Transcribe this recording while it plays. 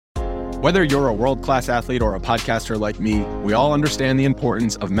Whether you're a world-class athlete or a podcaster like me, we all understand the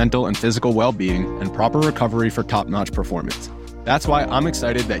importance of mental and physical well-being and proper recovery for top-notch performance. That's why I'm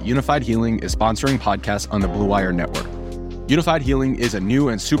excited that Unified Healing is sponsoring podcasts on the Blue Wire Network. Unified Healing is a new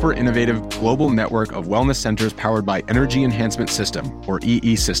and super innovative global network of wellness centers powered by Energy Enhancement System, or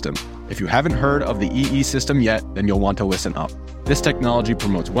EE System. If you haven't heard of the EE System yet, then you'll want to listen up. This technology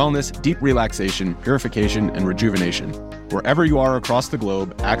promotes wellness, deep relaxation, purification, and rejuvenation. Wherever you are across the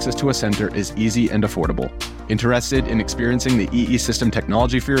globe, access to a center is easy and affordable. Interested in experiencing the EE System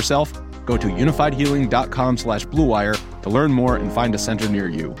technology for yourself? Go to unifiedhealing.com/bluewire to learn more and find a center near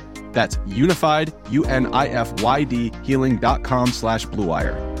you. That's unified, UNIFYD,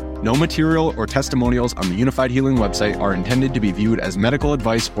 healing.com/bluewire. No material or testimonials on the Unified Healing website are intended to be viewed as medical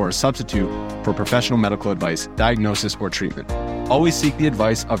advice or a substitute for professional medical advice, diagnosis, or treatment. Always seek the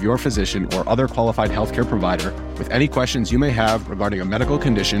advice of your physician or other qualified healthcare provider with any questions you may have regarding a medical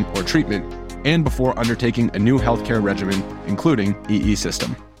condition or treatment and before undertaking a new healthcare regimen, including EE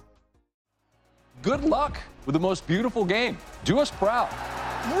System. Good luck with the most beautiful game. Do us proud.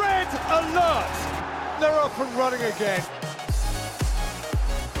 Red alert! They're up and running again.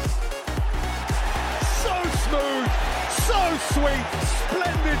 So smooth, so sweet,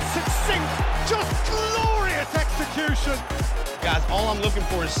 splendid, succinct, just glorious execution. Guys, all I'm looking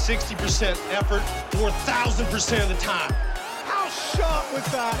for is 60% effort 4,000% of the time. How sharp was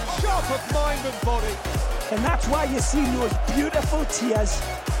that? Sharp of mind and body. And that's why you see those beautiful tears.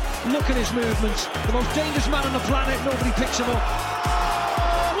 Look at his movements. The most dangerous man on the planet. Nobody picks him up.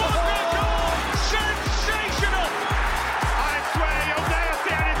 What a goal! Sensational! I swear you'll never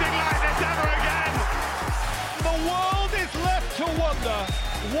see anything like this ever again. The world is left to wonder,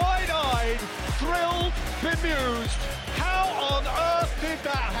 wide-eyed, thrilled, bemused. How on earth did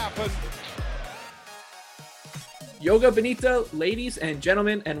that happen? Yoga Benito, ladies and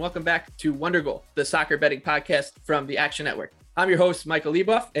gentlemen, and welcome back to Wonder Goal, the soccer betting podcast from the Action Network. I'm your host, Michael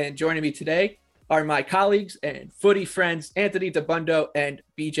Leboff, and joining me today are my colleagues and footy friends, Anthony Dabbundo and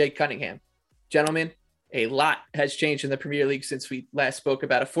BJ Cunningham. Gentlemen, a lot has changed in the Premier League since we last spoke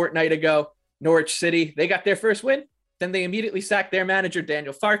about a fortnight ago. Norwich City, they got their first win. Then they immediately sacked their manager,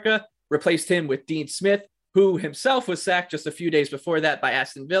 Daniel Farke, replaced him with Dean Smith, who himself was sacked just a few days before that by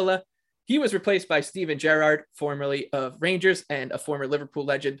Aston Villa. He was replaced by Steven Gerrard, formerly of Rangers and a former Liverpool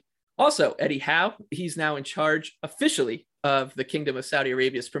legend. Also, Eddie Howe, he's now in charge officially of the Kingdom of Saudi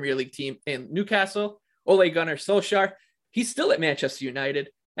Arabia's Premier League team in Newcastle. Ole Gunnar Solskjaer, he's still at Manchester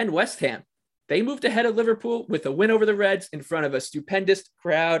United. And West Ham, they moved ahead of Liverpool with a win over the Reds in front of a stupendous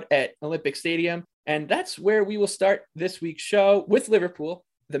crowd at Olympic Stadium. And that's where we will start this week's show with Liverpool.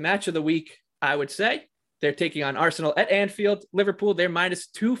 The match of the week, I would say. They're taking on Arsenal at Anfield. Liverpool, they're minus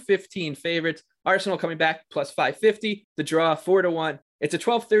 215 favorites. Arsenal coming back plus 550. The draw 4-1. It's a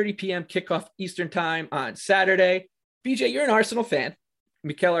 12:30 p.m. kickoff Eastern time on Saturday. BJ, you're an Arsenal fan.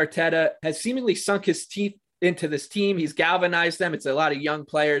 Mikel Arteta has seemingly sunk his teeth into this team. He's galvanized them. It's a lot of young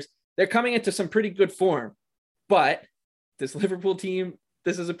players. They're coming into some pretty good form. But this Liverpool team,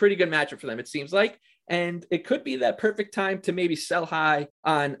 this is a pretty good matchup for them, it seems like. And it could be that perfect time to maybe sell high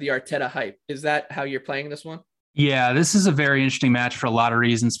on the Arteta hype. Is that how you're playing this one? Yeah, this is a very interesting match for a lot of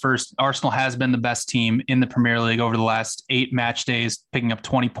reasons. First, Arsenal has been the best team in the Premier League over the last 8 match days, picking up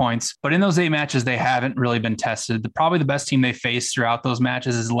 20 points. But in those 8 matches, they haven't really been tested. Probably the best team they faced throughout those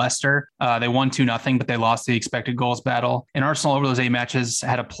matches is Leicester. They won 2-0, but they lost the expected goals battle. And Arsenal over those 8 matches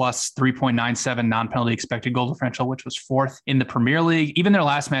had a plus 3.97 non-penalty expected goal differential, which was 4th in the Premier League. Even their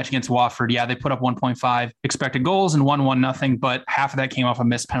last match against Watford, yeah, they put up 1.5 expected goals and won 1-0, but half of that came off a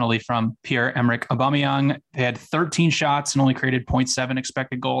missed penalty from Pierre-Emerick Aubameyang. They had 13 shots and only created 0.7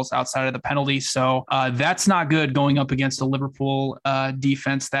 expected goals outside of the penalty. So that's not good going up against a Liverpool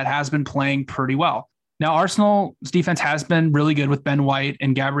defense that has been playing pretty well. Now, Arsenal's defense has been really good with Ben White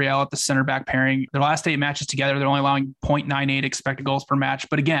and Gabriel at the center back pairing. Their last 8 matches together, they're only allowing 0.98 expected goals per match.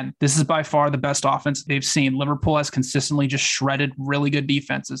 But again, this is by far the best offense they've seen. Liverpool has consistently just shredded really good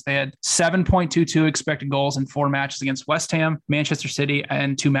defenses. They had 7.22 expected goals in 4 matches against West Ham, Manchester City,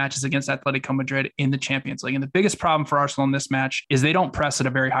 and 2 matches against Atletico Madrid in the Champions League. And the biggest problem for Arsenal in this match is they don't press at a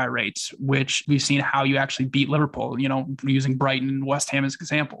very high rate, which we've seen how you actually beat Liverpool, using Brighton and West Ham as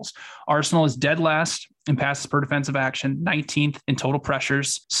examples. Arsenal is dead last in passes per defensive action, 19th in total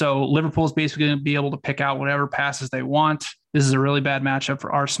pressures. So Liverpool is basically going to be able to pick out whatever passes they want. This is a really bad matchup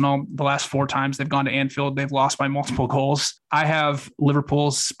for Arsenal. The last 4 times they've gone to Anfield, they've lost by multiple goals. I have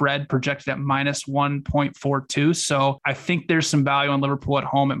Liverpool's spread projected at minus 1.42. So I think there's some value on Liverpool at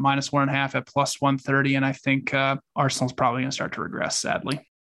home at minus 1.5 at plus 130. And I think Arsenal's probably going to start to regress, sadly.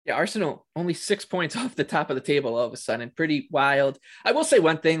 Yeah, Arsenal only 6 points off the top of the table all of a sudden. Pretty wild. I will say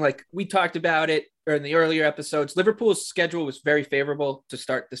one thing, like we talked about it in the earlier episodes, Liverpool's schedule was very favorable to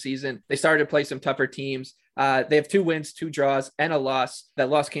start the season. They started to play some tougher teams. They have 2 wins, 2 draws, and a loss. That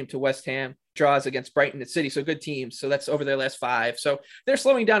loss came to West Ham, draws against Brighton and City, so good teams. So that's over their last 5. So they're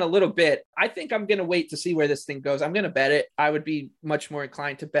slowing down a little bit. I think I'm going to wait to see where this thing goes. I'm going to bet it. I would be much more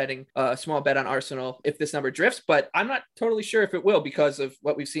inclined to betting a small bet on Arsenal if this number drifts, but I'm not totally sure if it will because of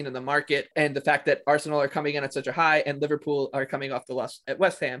what we've seen in the market and the fact that Arsenal are coming in at such a high and Liverpool are coming off the loss at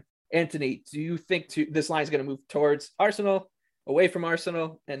West Ham. Anthony, do you think this line is going to move towards Arsenal, away from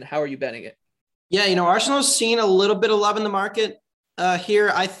Arsenal, and how are you betting it? Yeah, Arsenal's seen a little bit of love in the market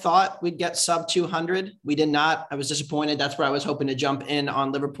here. I thought we'd get sub 200. We did not. I was disappointed. That's where I was hoping to jump in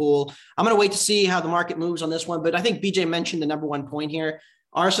on Liverpool. I'm going to wait to see how the market moves on this one, but I think BJ mentioned the number one point here.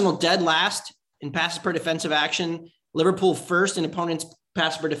 Arsenal dead last in passes per defensive action. Liverpool first in opponents'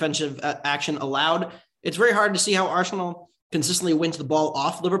 passes per defensive action allowed. It's very hard to see how Arsenal consistently wins the ball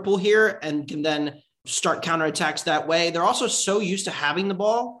off Liverpool here and can then start counterattacks that way. They're also so used to having the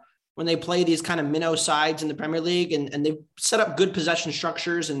ball when they play these kind of minnow sides in the Premier League, and they've set up good possession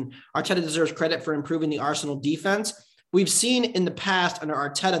structures, and Arteta deserves credit for improving the Arsenal defense. We've seen in the past under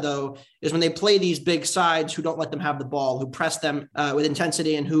Arteta, though, is when they play these big sides who don't let them have the ball, who press them with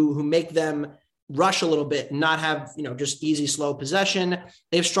intensity and who make them rush a little bit and not have, just easy, slow possession.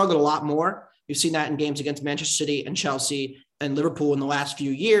 They've struggled a lot more. You've seen that in games against Manchester City and Chelsea and Liverpool in the last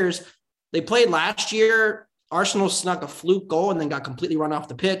few years. They played last year. Arsenal snuck a fluke goal and then got completely run off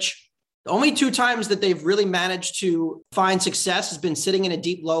the pitch. The only 2 times that they've really managed to find success has been sitting in a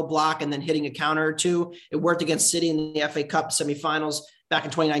deep low block and then hitting a counter or 2. It worked against City in the FA Cup semifinals back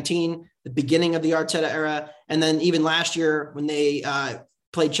in 2019, the beginning of the Arteta era. And then even last year when they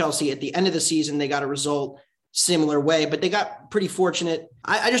played Chelsea at the end of the season, they got a result similar way, but they got pretty fortunate.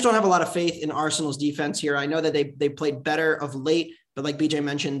 I just don't have a lot of faith in Arsenal's defense here. I know that they played better of late, but like BJ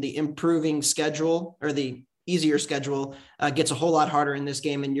mentioned, the improving schedule or the easier schedule gets a whole lot harder in this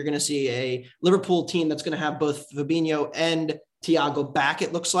game. And you're going to see a Liverpool team that's going to have both Fabinho and Thiago back,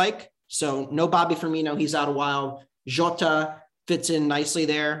 it looks like. So no Bobby Firmino, he's out a while. Jota fits in nicely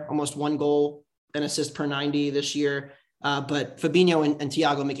there, almost 1 goal and assist per 90 this year. But Fabinho and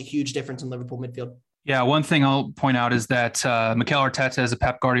Thiago make a huge difference in Liverpool midfield. Yeah, one thing I'll point out is that Mikel Arteta is a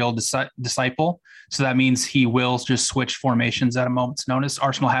Pep Guardiola disciple. So that means he will just switch formations at a moment's notice.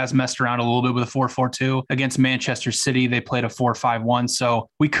 Arsenal has messed around a little bit with a 4-4-2. Against Manchester City, they played a 4-5-1. So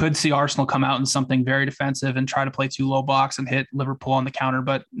we could see Arsenal come out in something very defensive and try to play 2 low blocks and hit Liverpool on the counter.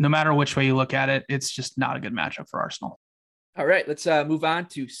 But no matter which way you look at it, it's just not a good matchup for Arsenal. All right, let's move on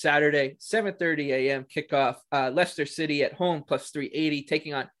to Saturday, 7:30 a.m. kickoff. Leicester City at home, plus 380,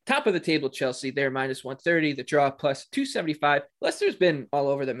 taking on top of the table Chelsea. They're minus 130, the draw plus 275. Leicester's been all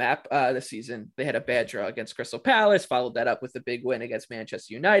over the map this season. They had a bad draw against Crystal Palace, followed that up with a big win against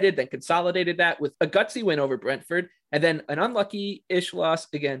Manchester United, then consolidated that with a gutsy win over Brentford, and then an unlucky-ish loss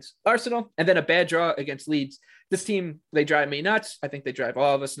against Arsenal, and then a bad draw against Leeds. This team, they drive me nuts. I think they drive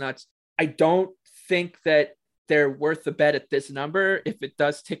all of us nuts. I don't think that they're worth the bet at this number if it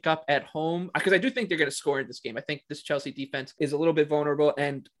does tick up at home, because I do think they're going to score in this game. I think this Chelsea defense is a little bit vulnerable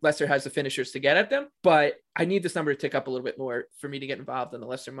and Leicester has the finishers to get at them, but I need this number to tick up a little bit more for me to get involved in the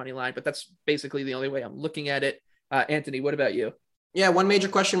Leicester money line. But that's basically the only way I'm looking at it. Anthony, what about you? Yeah, one major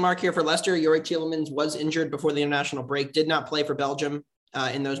question mark here for Leicester. Youri Tielemans was injured before the international break, did not play for Belgium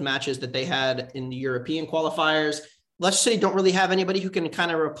in those matches that they had in the European qualifiers. Leicester City don't really have anybody who can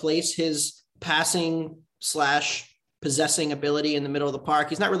kind of replace his passing / possessing ability in the middle of the park.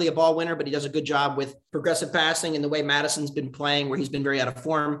 He's not really a ball winner, but he does a good job with progressive passing and the way Maddison's been playing, where he's been very out of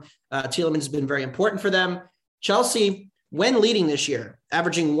form. Tielemans has been very important for them. Chelsea, when leading this year,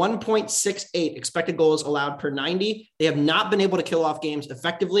 averaging 1.68 expected goals allowed per 90. They have not been able to kill off games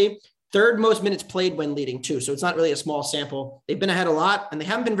effectively. 3rd most minutes played when leading too. So it's not really a small sample. They've been ahead a lot and they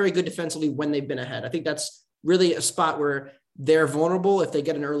haven't been very good defensively when they've been ahead. I think that's really a spot where they're vulnerable if they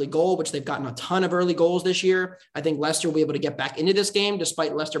get an early goal, which they've gotten a ton of early goals this year. I think Leicester will be able to get back into this game,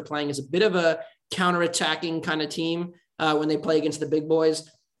 despite Leicester playing as a bit of a counter-attacking kind of team when they play against the big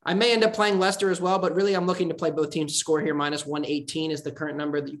boys. I may end up playing Leicester as well, but really I'm looking to play both teams to score here. Minus 118 is the current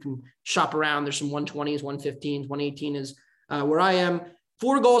number that you can shop around. There's some 120s, 115s, 118 is where I am.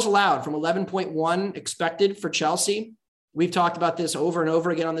 4 goals allowed from 11.1 expected for Chelsea. We've talked about this over and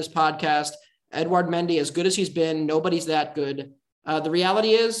over again on this podcast. Edouard Mendy, as good as he's been, nobody's that good. The reality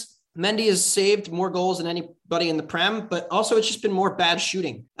is Mendy has saved more goals than anybody in the Prem, but also it's just been more bad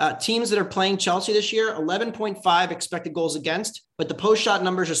shooting. Teams that are playing Chelsea this year, 11.5 expected goals against, but the post-shot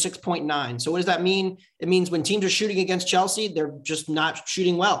numbers are 6.9. So what does that mean? It means when teams are shooting against Chelsea, they're just not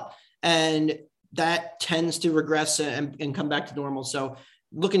shooting well. And that tends to regress and come back to normal. So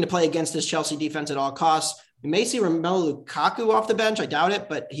looking to play against this Chelsea defense at all costs. We may see Romelu Lukaku off the bench. I doubt it,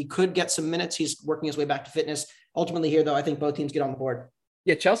 but he could get some minutes. He's working his way back to fitness. Ultimately here, though, I think both teams get on the board.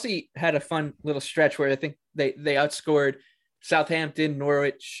 Yeah, Chelsea had a fun little stretch where I think they outscored Southampton,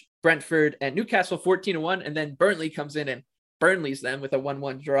 Norwich, Brentford, and Newcastle 14-1, and then Burnley comes in and Burnley's them with a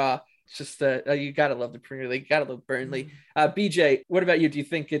 1-1 draw. It's just you gotta love the Premier League, gotta love Burnley. BJ, what about you? Do you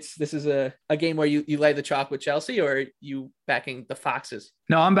think this is a game where you lay the chalk with Chelsea, or are you backing the Foxes?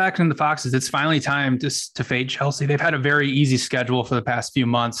 No, I'm backing the Foxes. It's finally time to fade Chelsea. They've had a very easy schedule for the past few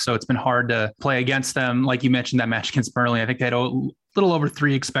months, so it's been hard to play against them. Like you mentioned, that match against Burnley, I think they had a little over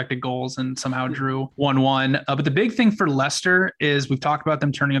 3 expected goals and somehow drew 1-1. But the big thing for Leicester is we've talked about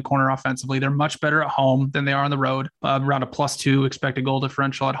them turning a corner offensively. They're much better at home than they are on the road, around a +2 expected goal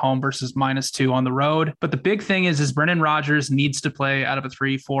differential at home versus -2 on the road. But the big thing is Brendan Rodgers needs to play out of a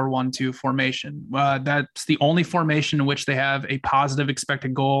 3-4-1-2 formation. That's the only formation in which they have a positive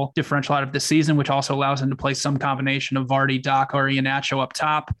expected goal differential out of the season, which also allows him to play some combination of Vardy, Daka, or Iheanacho up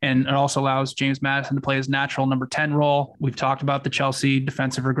top. And it also allows James Maddison to play his natural number 10 role. We've talked about the Chelsea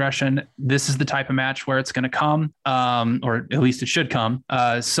defensive regression. This is the type of match where it's going to come, or at least it should come.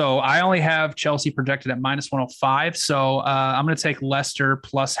 So I only have Chelsea projected at -105. So I'm going to take Leicester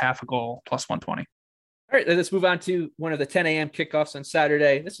plus half a goal, +120. All right, let's move on to one of the 10 a.m. kickoffs on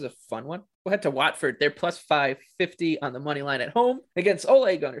Saturday. This is a fun one. We'll head to Watford. They're +550 on the money line at home against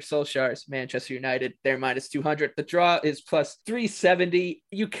Ole Gunnar Solskjaer's Manchester United. They're -200. The draw is +370.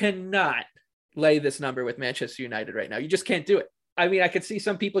 You cannot lay this number with Manchester United right now. You just can't do it. I mean, I could see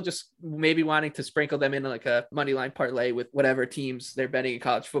some people just maybe wanting to sprinkle them in like a money line parlay with whatever teams they're betting in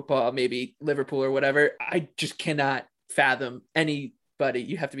college football, maybe Liverpool or whatever. I just cannot fathom anybody.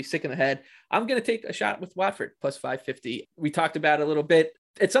 You have to be sick in the head. I'm going to take a shot with Watford +550. We talked about it a little bit.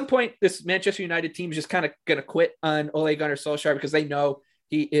 At some point, this Manchester United team is just kind of going to quit on Ole Gunnar Solskjaer because they know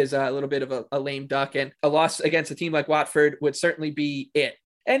he is a little bit of a lame duck, and a loss against a team like Watford would certainly be it.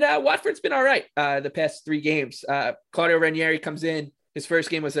 And Watford's been all right the past 3 games. Claudio Ranieri comes in. His first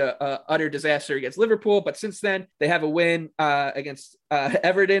game was a utter disaster against Liverpool, but since then they have a win against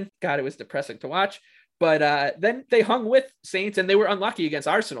Everton. God, it was depressing to watch. But then they hung with Saints, and they were unlucky against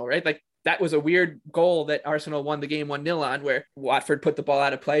Arsenal, right? Like that was a weird goal that Arsenal won the game 1-0 on, where Watford put the ball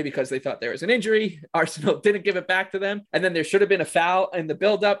out of play because they thought there was an injury. Arsenal didn't give it back to them. And then there should have been a foul in the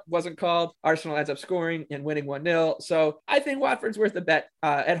buildup, wasn't called. Arsenal ends up scoring and winning 1-0. So I think Watford's worth a bet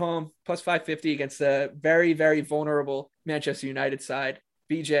at home, +550 against a very, very vulnerable Manchester United side.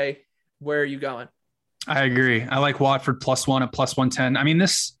 BJ, where are you going? I agree. I like Watford +1 at +110. I mean,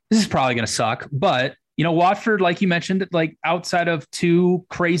 this is probably going to suck, but you know, Watford, like you mentioned, like outside of 2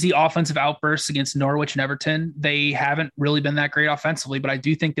 crazy offensive outbursts against Norwich and Everton, they haven't really been that great offensively, but I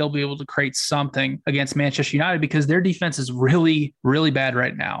do think they'll be able to create something against Manchester United because their defense is really, really bad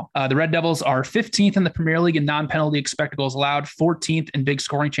right now. The Red Devils are 15th in the Premier League in non-penalty expected goals allowed, 14th in big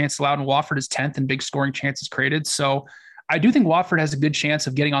scoring chances allowed, and Watford is 10th in big scoring chances created. So I do think Watford has a good chance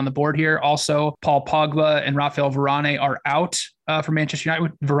of getting on the board here. Also, Paul Pogba and Rafael Varane are out for Manchester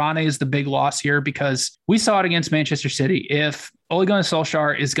United. Varane is the big loss here because we saw it against Manchester City. If Ole Gunnar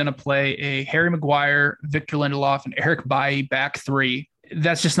Solskjaer is going to play a Harry Maguire, Victor Lindelof, and Eric Bailly back 3,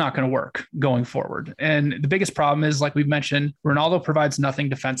 that's just not going to work going forward. And the biggest problem is, like we've mentioned, Ronaldo provides nothing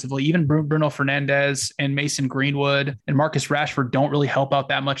defensively. Even Bruno Fernandes and Mason Greenwood and Marcus Rashford don't really help out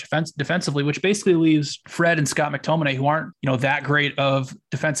that much defensively, which basically leaves Fred and Scott McTominay, who aren't, that great of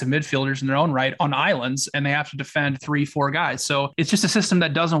defensive midfielders in their own right, on islands, and they have to defend 3-4 guys. So it's just a system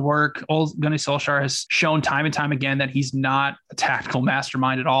that doesn't work. Ole Gunnar Solskjaer has shown time and time again that he's not a tactical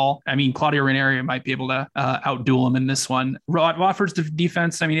mastermind at all. I mean, Claudio Ranieri might be able to outduel him in this one. Watford's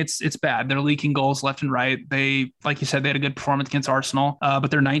defense, I mean, it's bad. They're leaking goals left and right. They, like you said, they had a good performance against Arsenal, but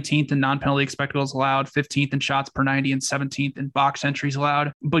they're 19th in non-penalty expected goals allowed, 15th in shots per 90, and 17th in box entries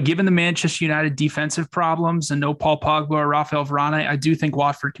allowed. But given the Manchester United defensive problems and no Paul Pogba or Rafael Varane, I do think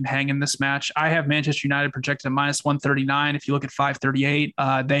Watford can hang in this match. I have Manchester United projected at -139. If you look at 538,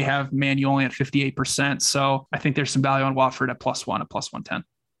 they have Man U only at 58%. So I think there's some value on Watford at +1 at +110.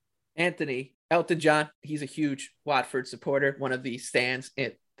 Anthony, Elton John, he's a huge Watford supporter. One of the stands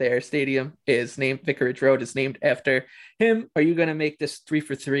at their stadium is named Vicarage Road, is named after him. Are you going to make this 3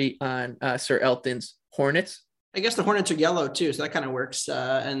 for 3 on Sir Elton's Hornets? I guess the Hornets are yellow too, so that kind of works.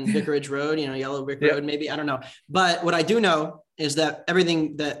 And Vicarage Road, yellow brick road, maybe, I don't know. But what I do know is that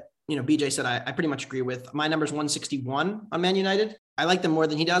everything that BJ said, I pretty much agree with. My number's 161 on Man United. I like them more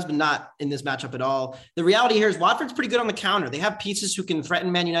than he does, but not in this matchup at all. The reality here is Watford's pretty good on the counter. They have pieces who can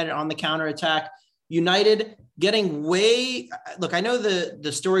threaten Man United on the counter attack. United getting look, I know the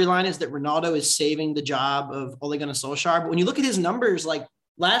storyline is that Ronaldo is saving the job of Ole Gunnar Solskjaer, but when you look at his numbers, like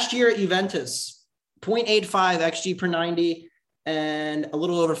last year at Juventus, 0.85 XG per 90 and a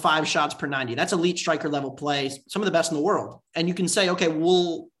little over 5 shots per 90. That's elite striker level play, some of the best in the world. And you can say, okay,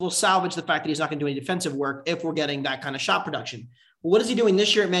 we'll salvage the fact that he's not going to do any defensive work if we're getting that kind of shot production. Well, what is he doing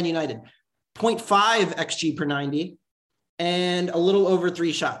this year at Man United? 0.5 XG per 90 and a little over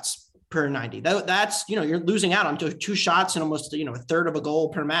 3 shots per 90. That's, you're losing out on 2 shots and almost, a third of a goal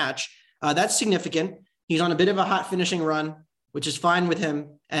per match. That's significant. He's on a bit of a hot finishing run, which is fine with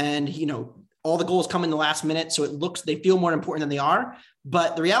him. And, all the goals come in the last minute. So they feel more important than they are.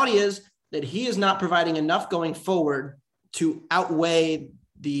 But the reality is that he is not providing enough going forward to outweigh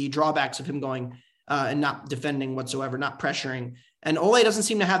the drawbacks of him going and not defending whatsoever, not pressuring. And Ole doesn't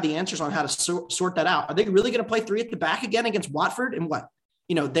seem to have the answers on how to sort that out. Are they really going to play 3 at the back again against Watford? And what?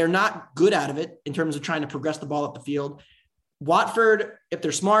 They're not good out of it in terms of trying to progress the ball up the field. Watford, if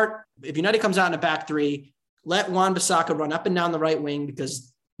they're smart, if United comes out in a back 3, let Wan-Bissaka run up and down the right wing,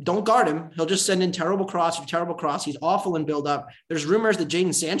 because don't guard him. He'll just send in terrible cross. He's awful in build up. There's rumors that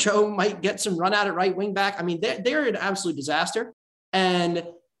Jadon Sancho might get some run out at right wing back. I mean, they're an absolute disaster. And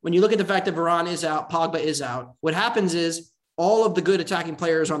when you look at the fact that Varane is out, Pogba is out, what happens is all of the good attacking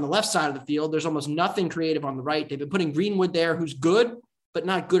players are on the left side of the field. There's almost nothing creative on the right. They've been putting Greenwood there, who's good, but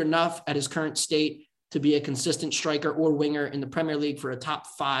not good enough at his current state to be a consistent striker or winger in the Premier League for a top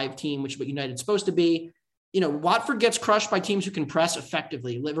 5 team, which is what United's supposed to be. Watford gets crushed by teams who can press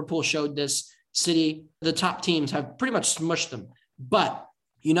effectively. Liverpool showed this. City, the top teams have pretty much smushed them. But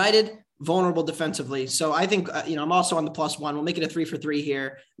United, vulnerable defensively. So I think, I'm also on the +1. We'll make it a 3 for 3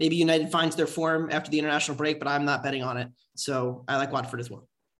 here. Maybe United finds their form after the international break, but I'm not betting on it. So I like Watford as well.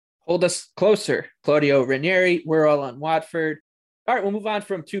 Hold us closer. Claudio Ranieri, we're all on Watford. All right, we'll move on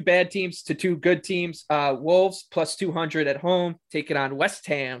from 2 bad teams to 2 good teams. Wolves +200 at home, taking on West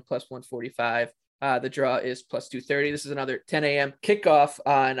Ham +145. The draw is +230. This is another 10 a.m. kickoff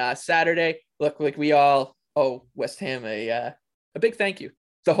on Saturday. Look, like we all owe West Ham a big thank you.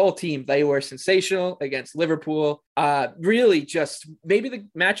 The whole team, they were sensational against Liverpool. Really just maybe the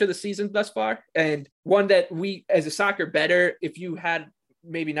match of the season thus far. And one that we, as a soccer bettor, if you had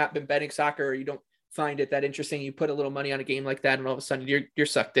maybe not been betting soccer or you don't find it that interesting, you put a little money on a game like that and all of a sudden you're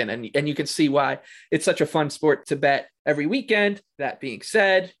sucked in. And you can see why it's such a fun sport to bet every weekend. That being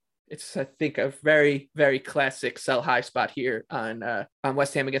said, it's, I think, a very, very classic sell high spot here on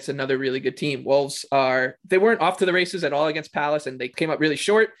West Ham against another really good team. Wolves they weren't off to the races at all against Palace, and they came up really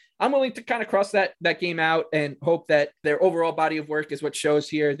short. I'm willing to kind of cross that game out and hope that their overall body of work is what shows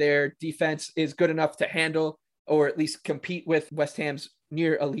here. Their defense is good enough to handle or at least compete with West Ham's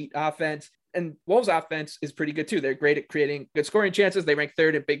near elite offense. And Wolves' offense is pretty good too. They're great at creating good scoring chances. They rank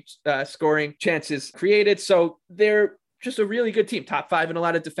 3rd in big scoring chances created. So they're just a really good team, top 5 in a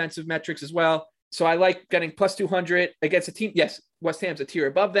lot of defensive metrics as well. So I like getting +200 against a team. Yes, West Ham's a tier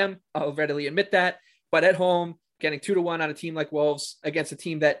above them. I'll readily admit that. But at home, getting 2-1 on a team like Wolves against a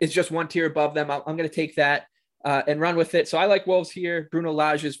team that is just 1 tier above them, I'm going to take that and run with it. So I like Wolves here. Bruno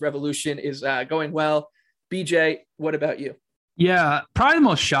Lage's revolution is going well. BJ, what about you? Yeah, probably the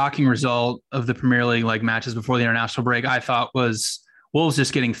most shocking result of the Premier League matches before the international break, I thought, was Wolves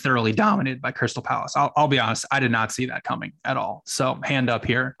just getting thoroughly dominated by Crystal Palace. I'll be honest, I did not see that coming at all. So hand up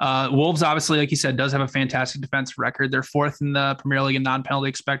here. Wolves, obviously, like you said, does have a fantastic defensive record. They're 4th in the Premier League in non-penalty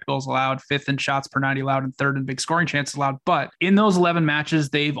expected goals allowed, 5th in shots per 90 allowed, and 3rd in big scoring chances allowed. But in those 11 matches,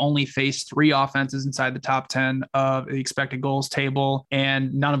 they've only faced 3 offenses inside the top 10 of the expected goals table,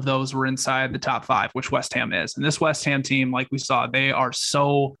 and none of those were inside the top 5, which West Ham is. And this West Ham team, like we saw, they are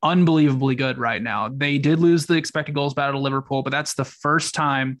so unbelievably good right now. They did lose the expected goals battle to Liverpool, but that's the first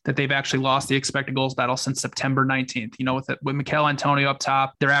time that they've actually lost the expected goals battle since September 19th. With Mikel Antonio up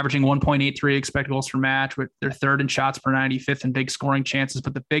top, they're averaging 1.83 expected goals per match. They're 3rd in shots per 90, 5th in big scoring chances.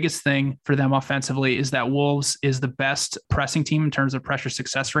 But the biggest thing for them offensively is that Wolves is the best pressing team in terms of pressure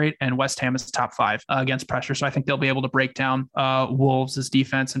success rate, and West Ham is top 5 against pressure. So I think they'll be able to break down Wolves'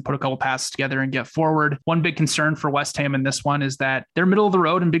 defense and put a couple passes together and get forward. One big concern for West Ham in this one is that they're middle of the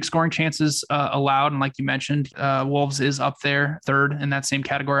road in big scoring chances allowed. And like you mentioned, Wolves is up there 3rd third in that same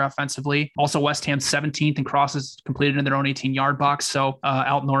category offensively. Also, West Ham 17th in crosses completed in their own 18-yard box. So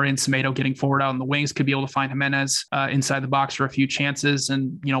Altonori and Semedo getting forward out on the wings could be able to find Jimenez inside the box for a few chances.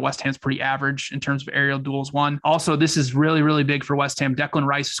 And, West Ham's pretty average in terms of aerial duels won. Also, this is really, really big for West Ham. Declan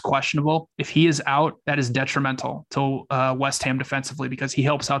Rice is questionable. If he is out, that is detrimental to West Ham defensively because he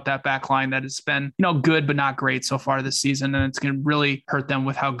helps out that back line that has been, good but not great so far this season. And it's going to really hurt them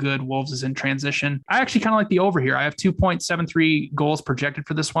with how good Wolves is in transition. I actually kind of like the over here. I have 2.73 goals projected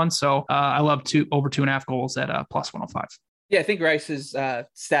for this one. So I love over 2.5 goals at plus 105. Yeah, I think Rice's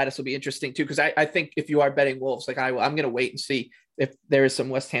status will be interesting too, because I think if you are betting Wolves, like I'm going to wait and see if there is some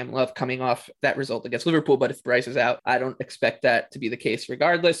West Ham love coming off that result against Liverpool. But if Rice is out, I don't expect that to be the case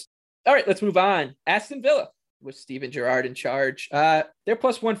regardless. All right, let's move on. Aston Villa with Steven Gerrard in charge. They're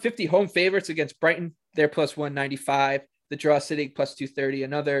plus 150 home favorites against Brighton. They're plus 195. The draw sitting plus 230.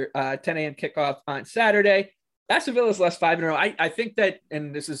 Another 10 a.m. kickoff on Saturday. Aston Villa's lost 5 in a row. I think that,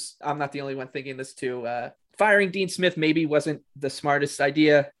 and I'm not the only one thinking this too, firing Dean Smith maybe wasn't the smartest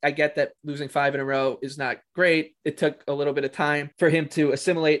idea. I get that losing 5 in a row is not great. It took a little bit of time for him to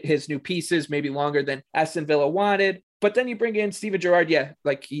assimilate his new pieces, maybe longer than Aston Villa wanted. But then you bring in Steven Gerrard. Yeah,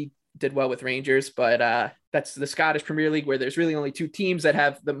 like he did well with Rangers, but that's the Scottish Premier League where there's really only 2 teams that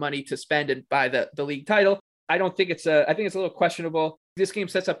have the money to spend and buy the league title. I think it's a little questionable. This game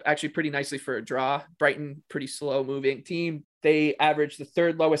sets up actually pretty nicely for a draw. Brighton, pretty slow moving team. They average the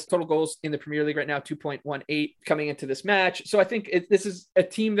 3rd lowest total goals in the Premier League right now, 2.18 coming into this match. So I think this is a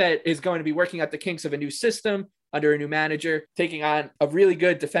team that is going to be working out the kinks of a new system under a new manager, taking on a really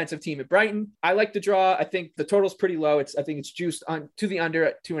good defensive team at Brighton. I like the draw. I think the total's pretty low. I think it's juiced on to the under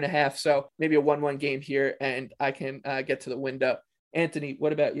at 2.5. So maybe a 1-1 game here, and I can get to the window. Anthony,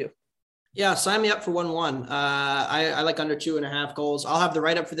 what about you? Yeah, sign me up for 1-1. I like under 2.5 goals. I'll have the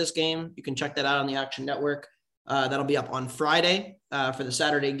write-up for this game. You can check that out on the Action Network. That'll be up on Friday for the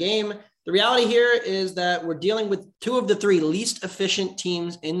Saturday game. The reality here is that we're dealing with 2 of the 3 least efficient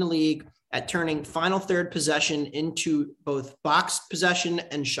teams in the league at turning final third possession into both box possession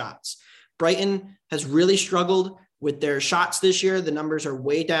and shots. Brighton has really struggled with their shots this year. The numbers are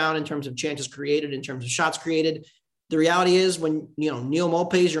way down in terms of chances created, in terms of shots created. The reality is when, Neil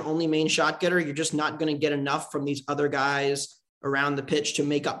Maupay is your only main shot getter, you're just not going to get enough from these other guys around the pitch to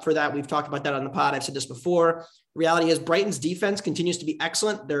make up for that. We've talked about that on the pod. I've said this before. The reality is Brighton's defense continues to be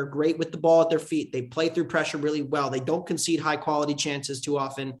excellent. They're great with the ball at their feet. They play through pressure really well. They don't concede high quality chances too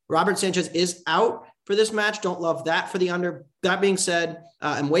often. Robert Sanchez is out for this match. Don't love that for the under. That being said,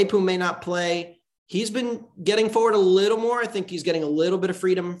 Mwepu may not play. He's been getting forward a little more. I think he's getting a little bit of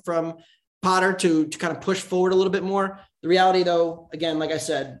freedom from Potter to kind of push forward a little bit more. The reality though, again, like I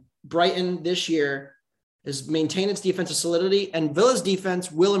said, Brighton this year has maintained its defensive solidity, and Villa's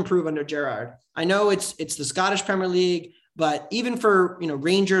defense will improve under Gerrard. I know it's the Scottish Premier League, but even for,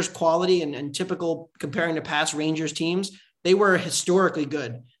 Rangers quality and typical comparing to past Rangers teams, they were historically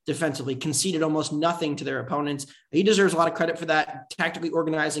good defensively, conceded almost nothing to their opponents. He deserves a lot of credit for that, tactically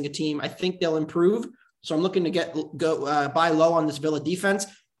organizing a team. I think they'll improve. So I'm looking to buy low on this Villa defense.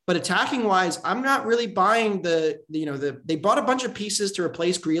 But attacking wise, I'm not really buying they bought a bunch of pieces to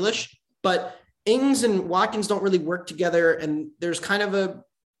replace Grealish, but Ings and Watkins don't really work together. And there's kind of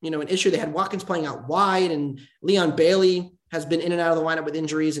an issue. They had Watkins playing out wide, and Leon Bailey has been in and out of the lineup with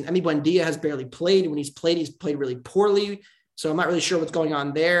injuries, and Emi Buendia has barely played. When he's played really poorly. So I'm not really sure what's going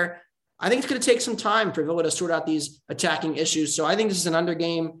on there. I think it's going to take some time for Villa to sort out these attacking issues. So I think this is an under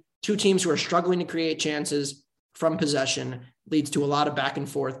game. 2 teams who are struggling to create chances from possession, leads to a lot of back and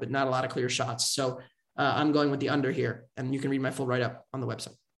forth, but not a lot of clear shots. So I'm going with the under here, and you can read my full write-up on the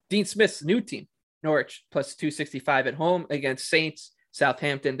website. Dean Smith's new team, Norwich, plus 265 at home against Saints.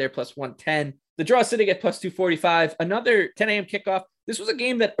 Southampton, they're plus 110. The draw sitting at plus 245. Another 10 a.m. kickoff. This was a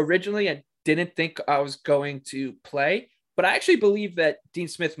game that originally I didn't think I was going to play, but I actually believe that Dean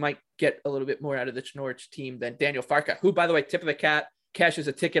Smith might get a little bit more out of the Norwich team than Daniel Farke, who, by the way, tip of the cap, cashes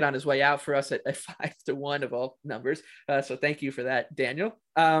a ticket on his way out for us at 5-1 of all numbers. So thank you for that, Daniel.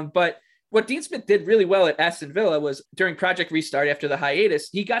 But what Dean Smith did really well at Aston Villa was during Project Restart after the hiatus,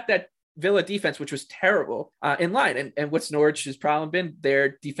 he got that Villa defense, which was terrible, in line. And what's Norwich's problem been?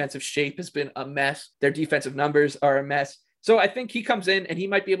 Their defensive shape has been a mess. Their defensive numbers are a mess. So I think he comes in and he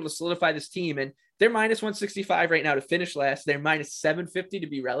might be able to solidify this team. And they're minus 165 right now to finish last. They're minus 750 to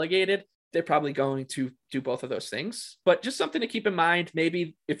be relegated. They're probably going to do both of those things, but just something to keep in mind.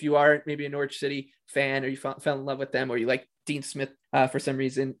 Maybe if you are maybe a Norwich City fan, or you fell in love with them, or you like Dean Smith for some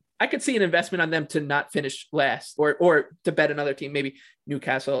reason, I could see an investment on them to not finish last, or to bet another team, maybe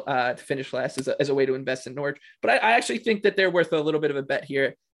Newcastle to finish last as a way to invest in Norwich. But I actually think that they're worth a little bit of a bet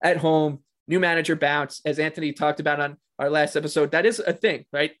here at home. new manager bounce, as Anthony talked about on our last episode. That is a thing,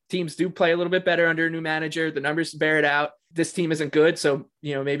 right? Teams do play a little bit better under a new manager. The numbers bear it out. This team isn't good, so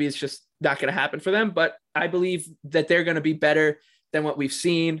maybe it's just not going to happen for them. But I believe that they're going to be better than what we've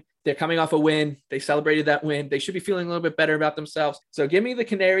seen. They're coming off a win. They celebrated that win. They should be feeling a little bit better about themselves. So give me the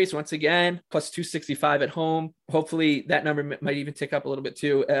Canaries once again, plus 265 at home. Hopefully that number might even tick up a little bit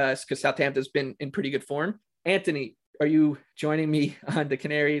too, because Southampton's been in pretty good form. Anthony, are you joining me on the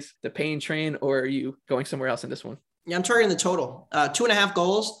Canaries, the pain train, or are you going somewhere else in this one? Yeah, I'm targeting the total. 2.5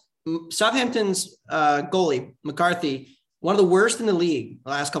 goals. Southampton's goalie, McCarthy, one of the worst in the league the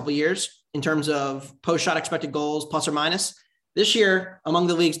last couple of years in terms of post-shot expected goals, plus or minus. This year, among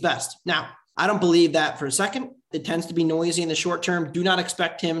the league's best. Now, I don't believe that for a second. It tends to be noisy in the short term. Do not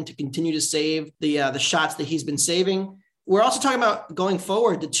expect him to continue to save the shots that he's been saving. We're also talking about going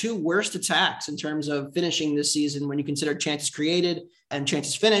forward, the two worst attacks in terms of finishing this season when you consider chances created and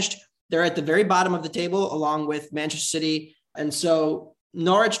chances finished. They're at the very bottom of the table along with Manchester City. And so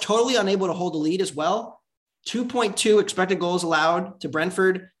Norwich totally unable to hold the lead as well. 2.2 expected goals allowed to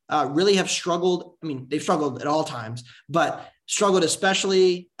Brentford. Really have struggled. I mean, they've struggled at all times, but struggled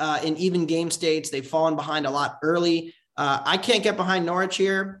especially in even game states. They've fallen behind a lot early. I can't get behind Norwich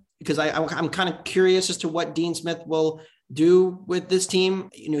here because I'm kind of curious as to what Dean Smith will do with this team.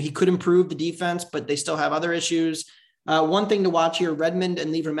 He could improve the defense, but they still have other issues. One thing to watch here, Redmond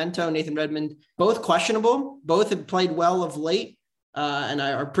and Livramento, Nathan Redmond, both questionable. Both have played well of late and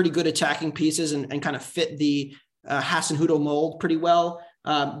are pretty good attacking pieces and kind of fit the Hasenhüttl mold pretty well.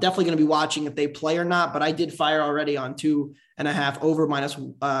 Definitely going to be watching if they play or not, but I did fire already on 2.5 over minus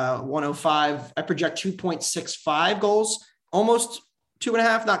 105. I project 2.65 goals, almost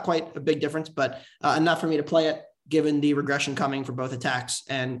 2.5, not quite a big difference, but enough for me to play it given the regression coming for both attacks.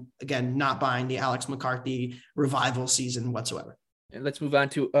 And again, not buying the Alex McCarthy revival season whatsoever. And let's move on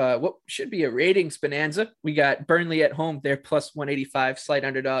to what should be a ratings bonanza. We got Burnley at home. They're plus 185, slight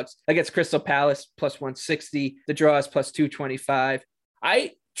underdogs against Crystal Palace, plus 160. The draw is plus 225.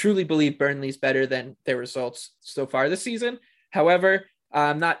 I truly believe Burnley's better than their results so far this season. However,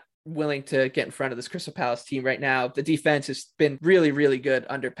 I'm not willing to get in front of this Crystal Palace team right now. The defense has been really, really good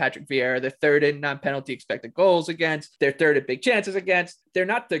under Patrick Vieira. They're third in non-penalty expected goals against. They're third in big chances against. They're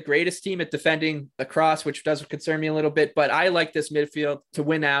not the greatest team at defending across, which does concern me a little bit, but I like this midfield to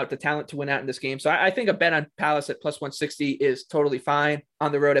win out, the talent to win out in this game. So I think a bet on Palace at plus 160 is totally fine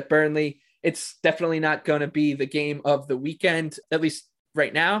on the road at Burnley. It's definitely not going to be the game of the weekend, at least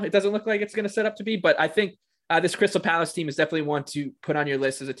right now. It doesn't look like it's going to set up to be, but I think this Crystal Palace team is definitely one to put on your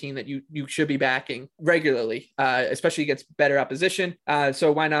list as a team that you should be backing regularly, especially against better opposition.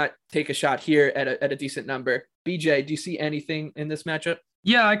 So why not take a shot here at a decent number? BJ, do you see anything in this matchup?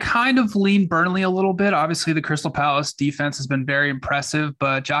 Yeah, I kind of lean Burnley a little bit. Obviously, the Crystal Palace defense has been very impressive,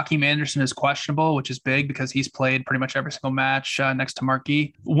 but Joachim Andersen is questionable, which is big because he's played pretty much every single match next to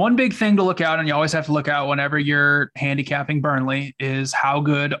Marquis. One big thing to look out, and you always have to look out whenever you're handicapping Burnley, is how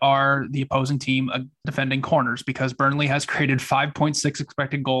good are the opposing team defending corners, because Burnley has created 5.6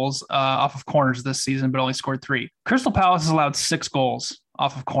 expected goals off of corners this season, but only scored 3. Crystal Palace has allowed 6 goals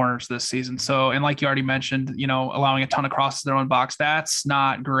off of corners this season. So, and like you already mentioned, allowing a ton of crosses to their own box, that's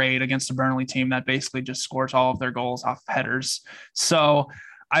not great against a Burnley team that basically just scores all of their goals off headers. So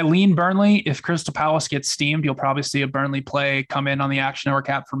I lean Burnley. If Crystal Palace gets steamed, you'll probably see a Burnley play come in on the Action Network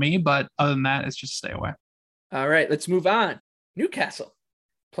app for me. But other than that, it's just stay away. All right, let's move on. Newcastle,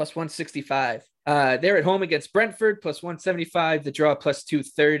 plus 165. They're at home against Brentford, plus 175. The draw, plus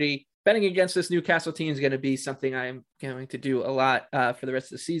 230. Betting against this Newcastle team is going to be something I'm going to do a lot for the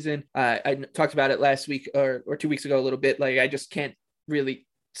rest of the season. I talked about it last week or 2 weeks ago a little bit. Like, I just can't really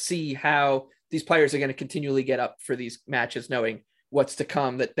see how these players are going to continually get up for these matches, knowing what's to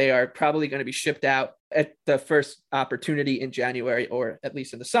come, that they are probably going to be shipped out at the first opportunity in January, or at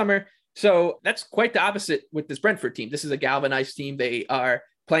least in the summer. So that's quite the opposite with this Brentford team. This is a galvanized team. They are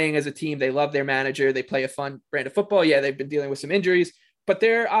playing as a team. They love their manager. They play a fun brand of football. Yeah, they've been dealing with some injuries, but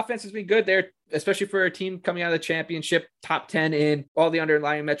their offense has been good. They're, especially for a team coming out of the championship, top 10 in all the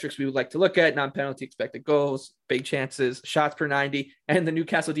underlying metrics we would like to look at: non-penalty expected goals, big chances, shots per 90. And the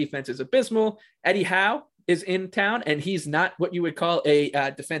Newcastle defense is abysmal. Eddie Howe is in town, and he's not what you would call a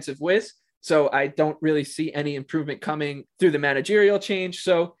defensive whiz. So I don't really see any improvement coming through the managerial change.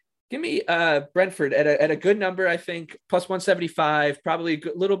 So give me Brentford at a good number, I think, plus 175, probably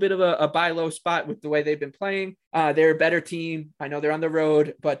a little bit of a buy low spot with the way they've been playing. They're a better team. I know they're on the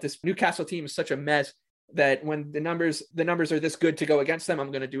road, but this Newcastle team is such a mess that when the numbers are this good to go against them,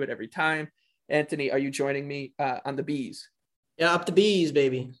 I'm going to do it every time. Anthony, are you joining me on the Bees? Yeah, up the Bees,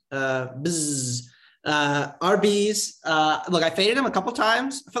 baby. Bzz. RBs. Look, I faded them a couple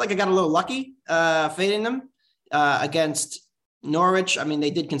times. I feel like I got a little lucky fading them against Norwich. I mean,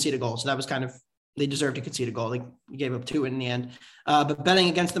 they did concede a goal, so that was kind of, they deserved to concede a goal. They gave up 2 in the end. But betting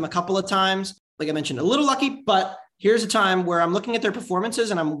against them a couple of times, like I mentioned, a little lucky, but here's a time where I'm looking at their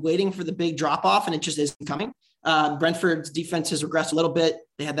performances and I'm waiting for the big drop off, and it just isn't coming. Brentford's defense has regressed a little bit.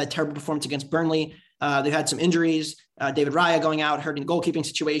 They had that terrible performance against Burnley. They've had some injuries. David Raya going out, hurt in goalkeeping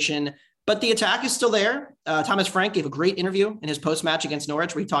situation, but the attack is still there. Thomas Frank gave a great interview in his post-match against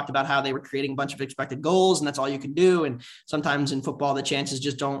Norwich, where he talked about how they were creating a bunch of expected goals, and that's all you can do. And sometimes in football, the chances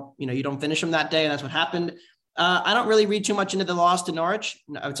just don't, you don't finish them that day. And that's what happened. I don't really read too much into the loss to Norwich.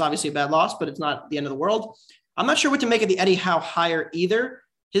 It's obviously a bad loss, but it's not the end of the world. I'm not sure what to make of the Eddie Howe hire either.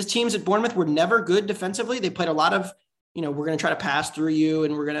 His teams at Bournemouth were never good defensively. They played a lot of, we're going to try to pass through you,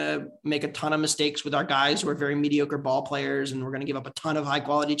 and we're going to make a ton of mistakes with our guys who are very mediocre ball players, and we're going to give up a ton of high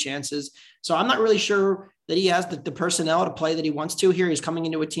quality chances. So I'm not really sure that he has the personnel to play that he wants to here. He's coming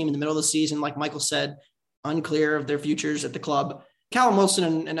into a team in the middle of the season, like Michael said, unclear of their futures at the club. Callum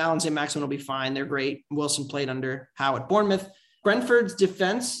Wilson and Alan St. Maximin will be fine. They're great. Wilson played under Howe at Bournemouth. Brentford's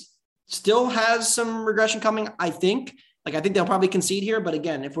defense still has some regression coming, I think. I think they'll probably concede here. But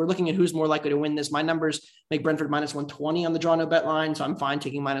again, if we're looking at who's more likely to win this, my numbers make Brentford minus 120 on the draw no bet line. So I'm fine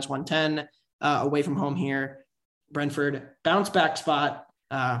taking minus 110 away from home here. Brentford bounce back spot.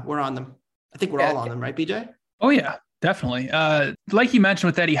 We're on them. I think we're all on them, right, BJ? Oh yeah, definitely. Like you mentioned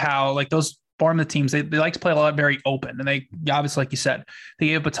with Eddie Howe, those Bournemouth teams, they like to play a lot very open, and they obviously, like you said, they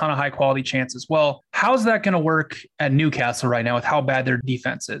gave up a ton of high quality chances. Well, how's that going to work at Newcastle right now with how bad their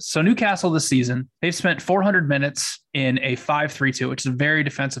defense is? So Newcastle this season, they've spent 400 minutes in a 5-3-2, which is a very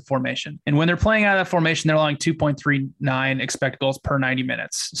defensive formation. And when they're playing out of that formation, they're allowing 2.39 expected goals per 90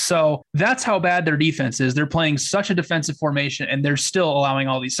 minutes. So that's how bad their defense is. They're playing such a defensive formation, and they're still allowing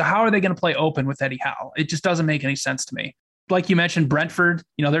all these. So how are they going to play open with Eddie Howe? It just doesn't make any sense to me. Like you mentioned, Brentford,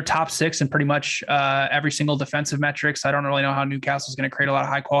 they're top 6 in pretty much every single defensive metrics. I don't really know how Newcastle is going to create a lot of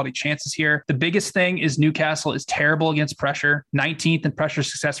high quality chances here. The biggest thing is Newcastle is terrible against pressure, 19th in pressure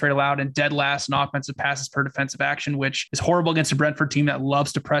success rate allowed, and dead last in offensive passes per defensive action, which is horrible against a Brentford team that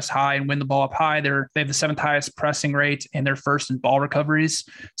loves to press high and win the ball up high. They have the 7th highest pressing rate, and they're first in ball recoveries.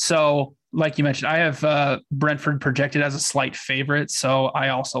 So like you mentioned, I have Brentford projected as a slight favorite. So I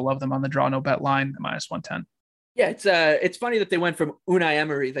also love them on the draw no bet line, minus 110. Yeah, it's funny that they went from Unai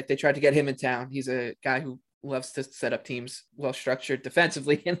Emery, they tried to get him in town. He's a guy who loves to set up teams well-structured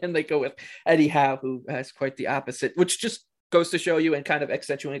defensively, and then they go with Eddie Howe, who has quite the opposite, which just goes to show you and kind of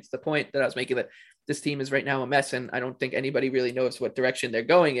accentuates the point that I was making, that this team is right now a mess, and I don't think anybody really knows what direction they're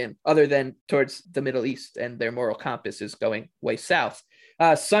going in other than towards the Middle East, and their moral compass is going way south.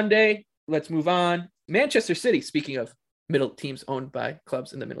 Sunday, let's move on. Manchester City, speaking of middle teams owned by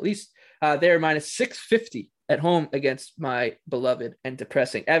clubs in the Middle East, they're minus 650 at home against my beloved and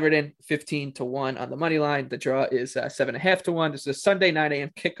depressing Everton, 15-1 on the money line. The draw is 7.5-1. This is a Sunday 9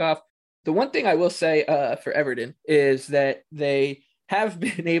 a.m. kickoff. The one thing I will say for Everton is that they have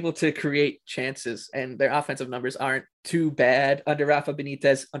been able to create chances, and their offensive numbers aren't too bad under Rafa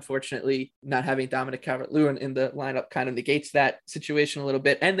Benitez. Unfortunately, not having Dominic Calvert-Lewin in the lineup kind of negates that situation a little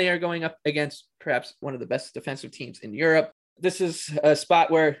bit, and they are going up against perhaps one of the best defensive teams in Europe. This is a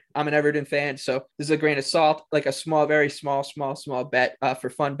spot where I'm an Everton fan, so this is a grain of salt, like a small, very small bet for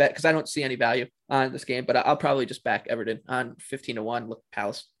fun bet, because I don't see any value on this game, but I'll probably just back Everton on 15-1. Look,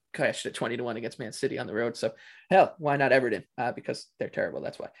 Palace cashed at 20-1 against Man City on the road, so hell, why not Everton? Because they're terrible,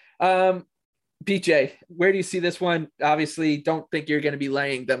 that's why. BJ, where do you see this one? Obviously, don't think you're going to be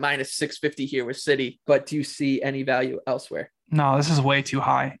laying the minus 650 here with City, but do you see any value elsewhere? No, this is way too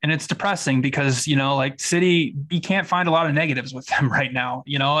high. And it's depressing because, City, you can't find a lot of negatives with them right now.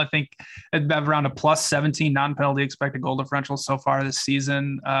 I think around a plus 17 non-penalty expected goal differential so far this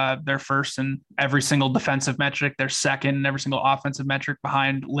season. They're first in every single defensive metric. They're second in every single offensive metric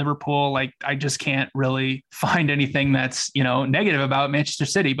behind Liverpool. I just can't really find anything that's, negative about Manchester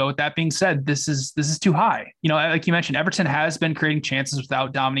City. But with that being said, this is too high. Like you mentioned, Everton has been creating chances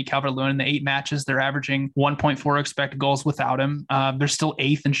without Dominic Calvert-Lewin in the 8 matches. They're averaging 1.4 expected goals without him. They're still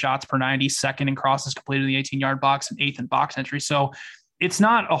 8th in shots per 90, 2nd in crosses completed in the 18-yard box, and 8th in box entry. So it's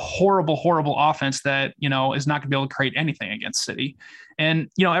not a horrible offense that, is not going to be able to create anything against City. And,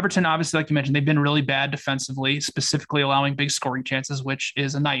 Everton, obviously, like you mentioned, they've been really bad defensively, specifically allowing big scoring chances, which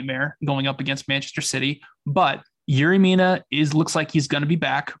is a nightmare going up against Manchester City. But Yerry Mina looks like he's going to be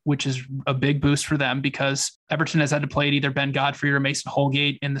back, which is a big boost for them because Everton has had to play either Ben Godfrey or Mason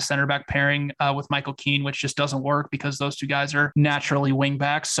Holgate in the center back pairing with Michael Keane, which just doesn't work because those two guys are naturally wing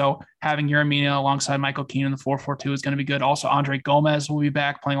backs. So having Uramina alongside Michael Keane in the 4-4-2 is going to be good. Also, Andre Gomez will be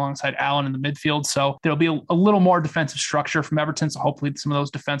back playing alongside Allen in the midfield. So there'll be a little more defensive structure from Everton. So hopefully some of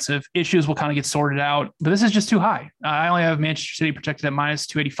those defensive issues will kind of get sorted out. But this is just too high. I only have Manchester City projected at minus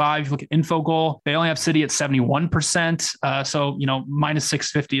 285. You look at Infogol, they only have City at 71%. So, minus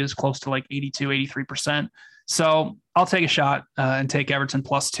 650 is close to like 82, 83%. So I'll take a shot and take Everton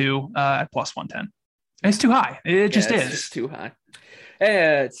 +2 at +110. It's too high. It just is. It's too high.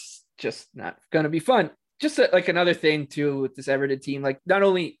 It's just not going to be fun. Just like another thing too with this Everton team, like not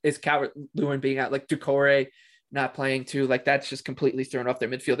only is Calvert-Lewin being out, like Doucouré not playing too, like that's just completely thrown off their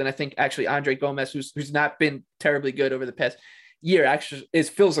midfield. And I think actually Andre Gomez, who's not been terribly good over the past year, actually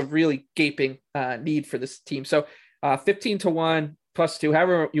fills a really gaping need for this team. So 15-1 +2,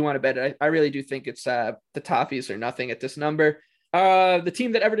 however you want to bet it. I really do think it's the Toffees or nothing at this number. The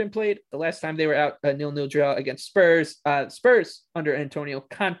team that Everton played the last time they were out, a 0-0 draw against Spurs. Spurs under Antonio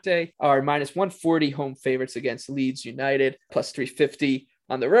Conte are minus 140 home favorites against Leeds United, +350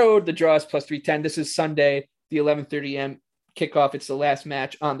 on the road. The draw is +310. This is Sunday, the 11:30 a.m. kickoff. It's the last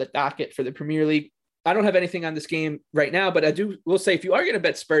match on the docket for the Premier League. I don't have anything on this game right now, but will say if you are going to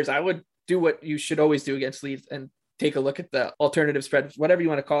bet Spurs, I would do what you should always do against Leeds and take a look at the alternative spread, whatever you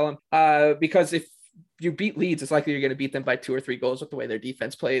want to call them. Because if you beat Leeds, it's likely you're going to beat them by 2 or 3 goals with the way their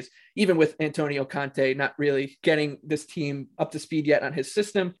defense plays, even with Antonio Conte not really getting this team up to speed yet on his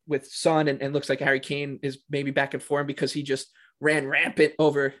system with Son, and looks like Harry Kane is maybe back in form because he just ran rampant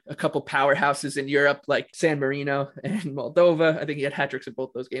over a couple powerhouses in Europe like San Marino and Moldova. I think he had hat-tricks in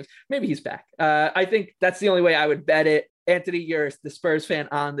both those games. Maybe he's back. I think that's the only way I would bet it. Anthony, you're the Spurs fan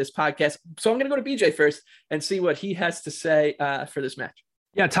on this podcast, so I'm going to go to BJ first and see what he has to say for this match.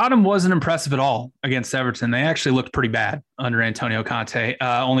 Yeah, Tottenham wasn't impressive at all against Everton. They actually looked pretty bad under Antonio Conte.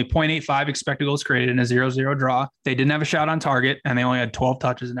 Only 0.85 expected goals created in a 0-0 draw. They didn't have a shot on target, and they only had 12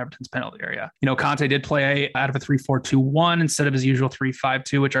 touches in Everton's penalty area. Conte did play out of a 3-4-2-1 instead of his usual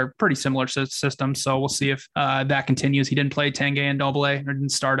 3-5-2, which are pretty similar systems. So we'll see if that continues. He didn't play Tanguy Ndombele or didn't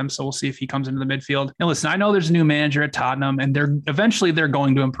start him, so we'll see if he comes into the midfield. And listen, I know there's a new manager at Tottenham, and they're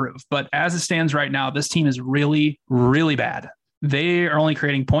going to improve. But as it stands right now, this team is really, really bad. They are only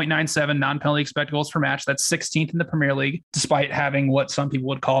creating 0.97 non-penalty expected goals per match. That's 16th in the Premier League, despite having what some people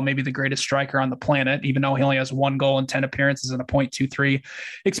would call maybe the greatest striker on the planet, even though he only has 1 goal in 10 appearances and a 0.23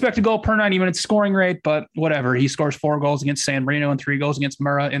 expected goal per 90 minutes scoring rate. But whatever, he scores 4 goals against San Marino and 3 goals against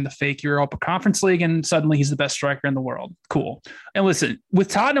Mura in the fake Europa Conference League, and suddenly he's the best striker in the world. Cool. And listen, with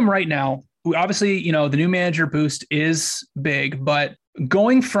Tottenham right now, obviously, the new manager boost is big, but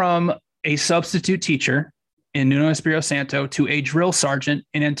going from a substitute teacher in Nuno Espirito Santo to a drill sergeant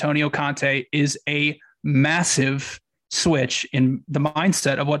in Antonio Conte is a massive switch in the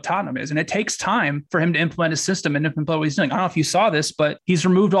mindset of what Tottenham is. And it takes time for him to implement his system and implement what he's doing. I don't know if you saw this, but he's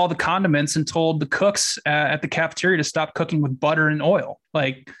removed all the condiments and told the cooks at the cafeteria to stop cooking with butter and oil.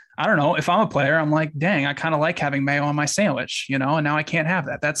 Like, I don't know, if I'm a player, I'm like, dang, I kind of like having mayo on my sandwich, and now I can't have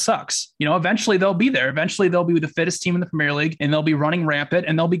that. That sucks. Eventually they'll be there. Eventually they'll be the fittest team in the Premier League and they'll be running rampant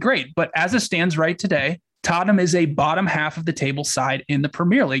and they'll be great. But as it stands right today, Tottenham is a bottom half of the table side in the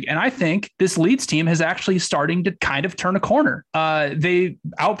Premier League. And I think this Leeds team is actually starting to kind of turn a corner. They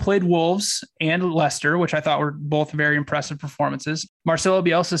outplayed Wolves and Leicester, which I thought were both very impressive performances. Marcelo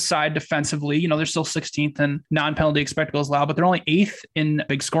Bielsa's side defensively, they're still 16th in non-penalty expected goals allowed, but they're only 8th in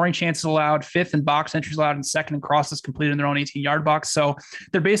big scoring chances allowed, 5th in box entries allowed, and 2nd in crosses completed in their own 18-yard box. So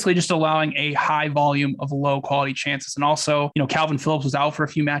they're basically just allowing a high volume of low-quality chances. And also, Calvin Phillips was out for a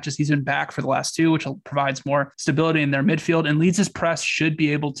few matches. He's been back for the last 2, which provides more stability in their midfield. And Leeds' press should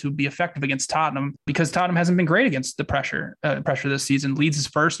be able to be effective against Tottenham because Tottenham hasn't been great against the pressure this season. Leeds is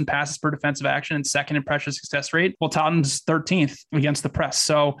 1st in passes per defensive action and 2nd in pressure success rate, while Tottenham's 13th against the press.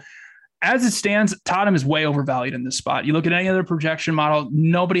 So as it stands, Tottenham is way overvalued in this spot. You look at any other projection model,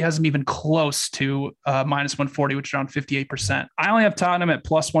 nobody has them even close to minus 140, which is around 58%. I only have Tottenham at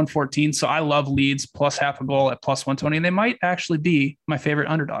plus 114, so I love Leeds plus half a goal at plus 120, and they might actually be my favorite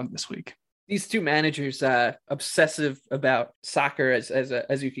underdog this week. These two managers obsessive about soccer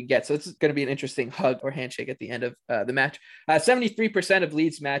as you can get. So it's going to be an interesting hug or handshake at the end of the match. 73% of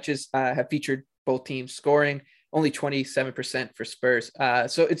Leeds matches have featured both teams scoring, only 27% for Spurs.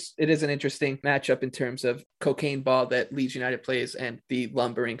 So it is an interesting matchup in terms of cocaine ball that Leeds United plays and the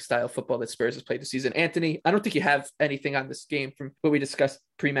lumbering style football that Spurs has played this season. Anthony, I don't think you have anything on this game from what we discussed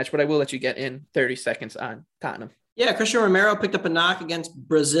pre-match, but I will let you get in 30 seconds on Tottenham. Yeah, Christian Romero picked up a knock against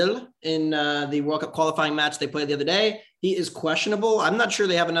Brazil in the World Cup qualifying match they played the other day. He is questionable. I'm not sure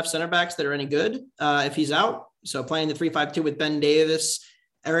they have enough center backs that are any good if he's out. So playing the 3-5-2 with Ben Davis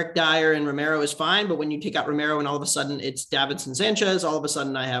Eric Dyer and Romero is fine, but when you take out Romero and all of a sudden it's Davinson Sanchez, all of a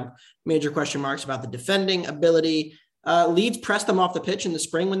sudden I have major question marks about the defending ability. Leeds pressed them off the pitch in the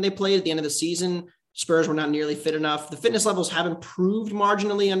spring when they played at the end of the season. Spurs were not nearly fit enough. The fitness levels have improved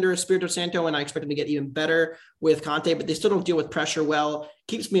marginally under Espirito Santo, and I expect them to get even better with Conte, but they still don't deal with pressure well.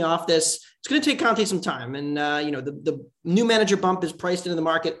 Keeps me off this. It's going to take Conte some time. And, the new manager bump is priced into the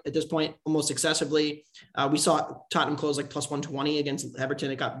market at this point almost excessively. We saw Tottenham close like plus 120 against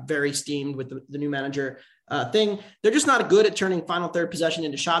Everton. It got very steamed with the new manager thing. They're just not good at turning final third possession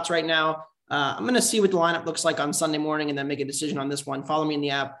into shots right now. I'm going to see what the lineup looks like on Sunday morning and then make a decision on this one. Follow me in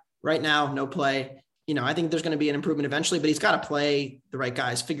the app. Right now, no play. I think there's going to be an improvement eventually, but he's got to play the right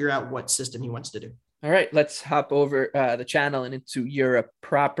guys, figure out what system he wants to do. All right, let's hop over the channel and into Europe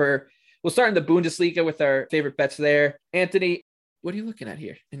proper. We'll start in the Bundesliga with our favorite bets there. Anthony, what are you looking at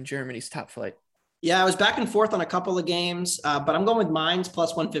here in Germany's top flight? Yeah, I was back and forth on a couple of games, but I'm going with Mainz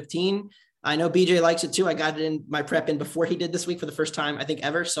plus 115. I know BJ likes it too. I got it in my prep in before he did this week for the first time, I think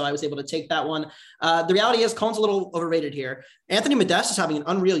ever. So I was able to take that one. The reality is Köln's a little overrated here. Anthony Modeste is having an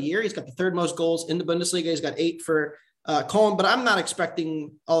unreal year. He's got the third most goals in the Bundesliga. He's got 8 for Köln, but I'm not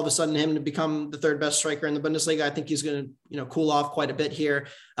expecting all of a sudden him to become the third best striker in the Bundesliga. I think he's going to, cool off quite a bit here.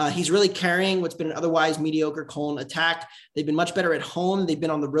 He's really carrying what's been an otherwise mediocre Köln attack. They've been much better at home. They've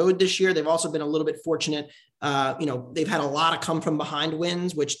been on the road this year. They've also been a little bit fortunate. They've had a lot of come from behind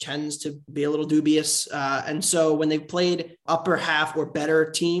wins, which tends to be a little dubious. And so when they've played upper half or better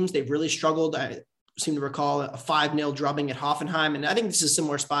teams, they've really struggled. I seem to recall a 5-0 drubbing at Hoffenheim. And I think this is a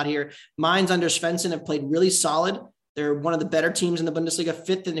similar spot here. Mainz under Svensson have played really solid. They're one of the better teams in the Bundesliga,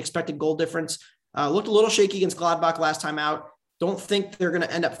 5th in expected goal difference. Looked a little shaky against Gladbach last time out. Don't think they're going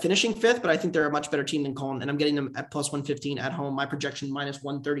to end up finishing 5th, but I think they're a much better team than Köln, and I'm getting them at plus 115 at home. My projection minus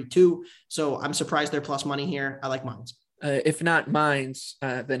 132. So I'm surprised they're plus money here. I like Mainz. If not Mainz,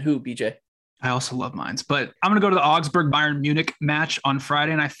 then who, BJ? I also love Mainz, but I'm going to go to the Augsburg Bayern Munich match on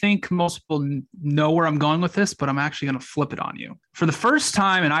Friday. And I think most people know where I'm going with this, but I'm actually going to flip it on you. For the first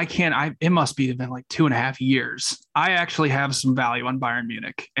time, and it must be been like 2.5 years, I actually have some value on Bayern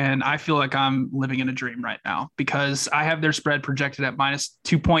Munich. And I feel like I'm living in a dream right now because I have their spread projected at minus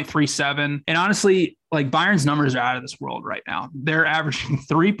 2.37. And honestly, like Bayern's numbers are out of this world right now. They're averaging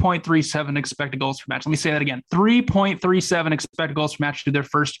 3.37 expected goals per match. Let me say that again. 3.37 expected goals per match through their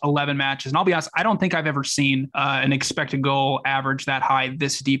first 11 matches. And I'll be honest, I don't think I've ever seen an expected goal average that high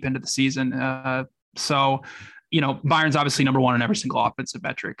this deep into the season. Bayern's obviously number one in every single offensive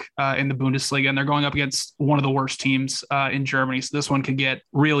metric in the Bundesliga, and they're going up against one of the worst teams in Germany. So this one could get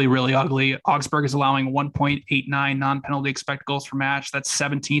really, really ugly. Augsburg is allowing 1.89 non-penalty expected goals per match. That's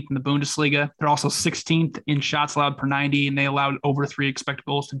 17th in the Bundesliga. They're also 16th in shots allowed per 90, and they allowed over 3 expected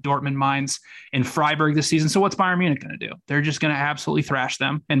goals to Dortmund, Mainz, and Freiburg this season. So what's Bayern Munich going to do? They're just going to absolutely thrash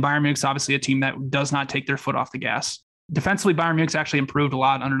them. And Bayern Munich's obviously a team that does not take their foot off the gas. Defensively, Bayern Munich's actually improved a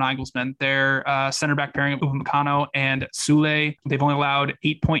lot under Nagelsmann. Their center back pairing of Upamecano and Sule, they've only allowed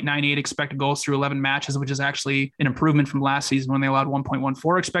 8.98 expected goals through 11 matches, which is actually an improvement from last season when they allowed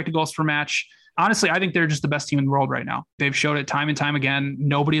 1.14 expected goals per match. Honestly, I think they're just the best team in the world right now. They've showed it time and time again.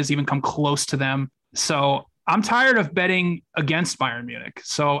 Nobody has even come close to them. So I'm tired of betting against Bayern Munich.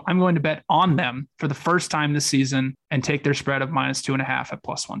 So I'm going to bet on them for the first time this season and take their spread of minus 2.5 at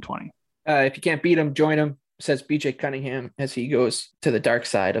plus 120. If you can't beat them, join them, says BJ Cunningham as he goes to the dark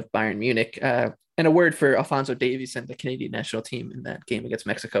side of Bayern Munich. And a word for Alphonso Davies and the Canadian national team in that game against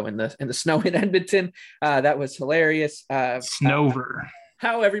Mexico in the snow in Edmonton. That was hilarious. Snover.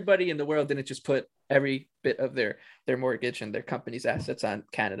 How everybody in the world didn't just put every bit of their mortgage and their company's assets on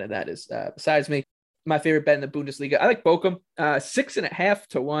Canada. That is besides me. My favorite bet in the Bundesliga. I like Bochum, 6.5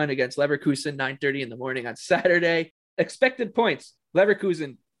 to 1 against Leverkusen, 9:30 in the morning on Saturday. Expected points: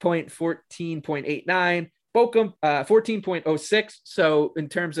 Leverkusen 14.89. Bochum, 14.06. So in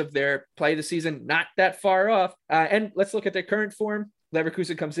terms of their play this season, not that far off. And let's look at their current form.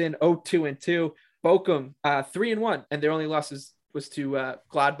 Leverkusen comes in 0-2-2. Bochum, 3-1, and their only losses was to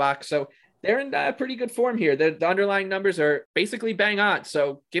Gladbach. So they're in pretty good form here. The underlying numbers are basically bang on.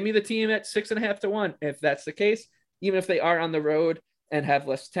 So give me the team at 6.5 to 1 if that's the case, even if they are on the road and have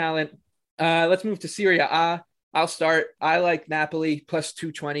less talent. Let's move to Serie A. I'll start. I like Napoli plus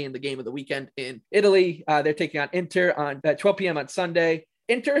 220 in the game of the weekend in Italy. They're taking on Inter at 12 p.m. on Sunday.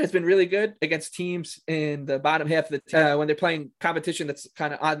 Inter has been really good against teams in the bottom half of the when they're playing competition that's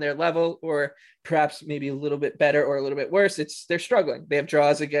kind of on their level, or perhaps maybe a little bit better or a little bit worse. They're struggling. They have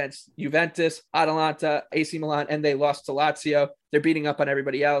draws against Juventus, Atalanta, AC Milan, and they lost to Lazio. They're beating up on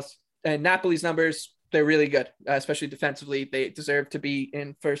everybody else. And Napoli's numbers, they're really good, especially defensively. They deserve to be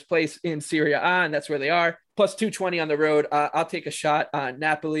in first place in Serie A, and that's where they are. plus 220 on the road. I'll take a shot on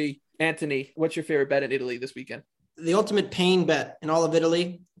Napoli. Anthony, what's your favorite bet in Italy this weekend? The ultimate pain bet in all of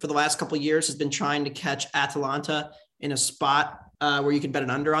Italy for the last couple of years has been trying to catch Atalanta in a spot where you can bet an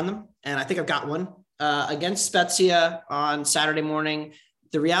under on them. And I think I've got one against Spezia on Saturday morning.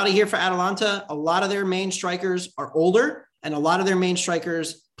 The reality here for Atalanta, a lot of their main strikers are older, and a lot of their main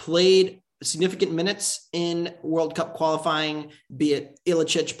strikers played significant minutes in World Cup qualifying, be it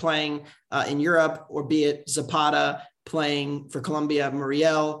Ilicic playing in Europe, or be it Zapata playing for Colombia.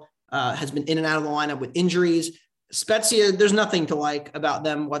 Muriel has been in and out of the lineup with injuries. Spezia, there's nothing to like about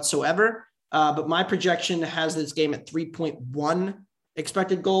them whatsoever. But my projection has this game at 3.1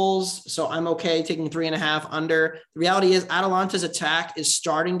 expected goals. So I'm okay taking 3.5 under. The reality is Atalanta's attack is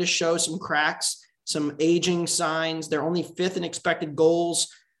starting to show some cracks, some aging signs. They're only 5th in expected goals,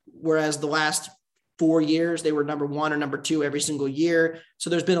 whereas the last 4 years, they were number 1 or number 2 every single year. So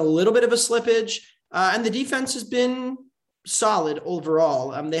there's been a little bit of a slippage, and the defense has been solid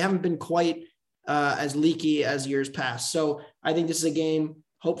overall. They haven't been quite as leaky as years past. So I think this is a game.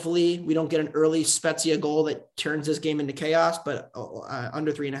 Hopefully we don't get an early Spezia goal that turns this game into chaos, but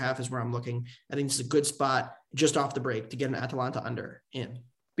under 3.5 is where I'm looking. I think this is a good spot just off the break to get an Atalanta under in.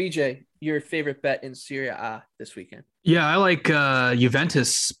 BJ, your favorite bet in Serie A this weekend? Yeah, I like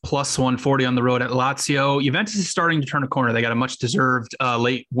Juventus plus 140 on the road at Lazio. Juventus is starting to turn a corner. They got a much deserved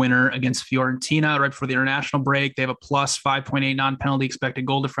late winner against Fiorentina right before the international break. They have a plus 5.8 non-penalty expected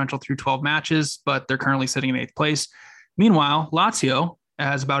goal differential through 12 matches, but they're currently sitting in 8th place. Meanwhile, Lazio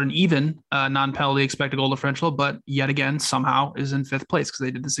has about an even non-penalty expected goal differential, but yet again, somehow is in 5th place because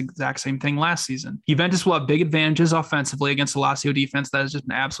they did this exact same thing last season. Juventus will have big advantages offensively against the Lazio defense that has just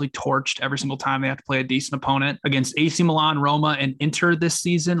been absolutely torched every single time they have to play a decent opponent. Against AC Milan, Roma, and Inter this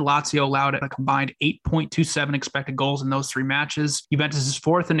season, Lazio allowed a combined 8.27 expected goals in those 3 matches. Juventus is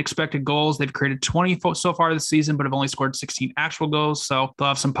 4th in expected goals. They've created 20 so far this season, but have only scored 16 actual goals, so they'll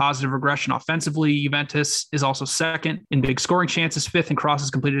have some positive regression offensively. Juventus is also 2nd in big scoring chances, 5th in crosses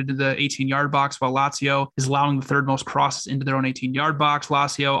completed to the 18-yard box, while Lazio is allowing the 3rd most crosses into their own 18-yard box.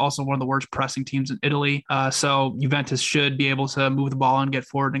 Lazio, also one of the worst pressing teams in Italy. So Juventus should be able to move the ball and get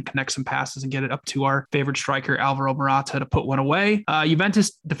forward and connect some passes and get it up to our favorite striker, Alvaro Morata, to put one away.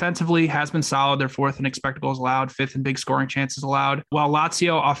 Juventus defensively has been solid. They're 4th in expected goals allowed, 5th in big scoring chances allowed, while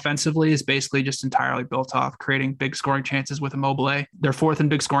Lazio offensively is basically just entirely built off creating big scoring chances with Immobile. They're 4th in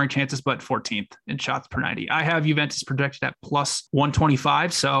big scoring chances, but 14th in shots per 90. I have Juventus projected at plus 125.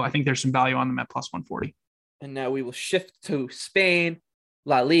 So I think there's some value on them at plus 140. And now we will shift to Spain,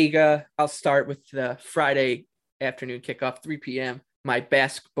 La Liga. I'll start with the Friday afternoon kickoff, 3 p.m. My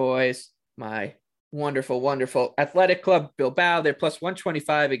Basque boys, my wonderful, wonderful Athletic Club Bilbao. They're plus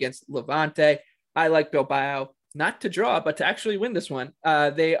 125 against Levante. I like Bilbao not to draw, but to actually win this one.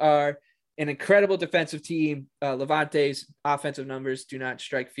 They are an incredible defensive team. Levante's offensive numbers do not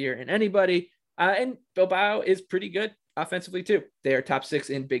strike fear in anybody. And Bilbao is pretty good offensively too. They are top 6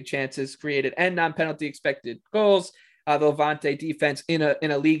 in big chances created and non-penalty expected goals. The Levante defense in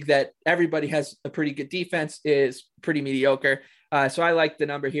a league that everybody has a pretty good defense is pretty mediocre. So I like the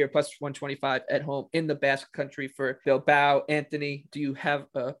number here, plus 125 at home in the Basque Country for Bilbao. Anthony, do you have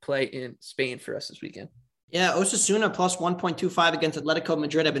a play in Spain for us this weekend? Yeah, Osasuna plus 1.25 against Atletico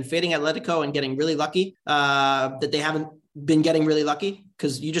Madrid. I've been fading Atletico and getting really lucky that they haven't been getting really lucky,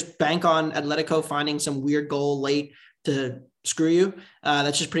 because you just bank on Atletico finding some weird goal late to screw you.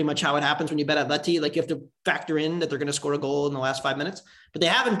 That's just pretty much how it happens when you bet Atleti. Like, you have to factor in that they're going to score a goal in the last 5 minutes, but they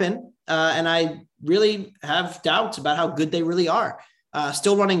haven't been. And I really have doubts about how good they really are.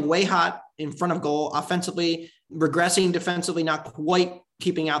 Still running way hot in front of goal, offensively, regressing defensively, not quite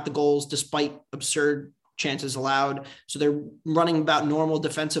keeping out the goals despite absurd chances allowed. So they're running about normal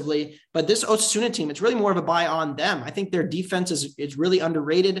defensively, but this Osasuna team, it's really more of a buy on them. I think their defense is really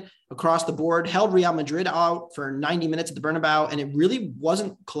underrated across the board. Held Real Madrid out for 90 minutes at the Bernabeu, and it really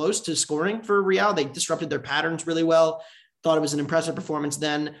wasn't close to scoring for Real. They disrupted their patterns really well. Thought it was an impressive performance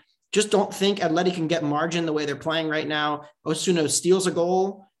then. Just don't think Atleti can get margin the way they're playing right now. Osasuna steals a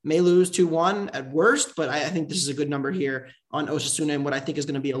goal, may lose 2-1 at worst, but I think this is a good number here on Osasuna and what I think is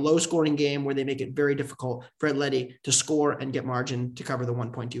going to be a low-scoring game where they make it very difficult for Atleti to score and get margin to cover the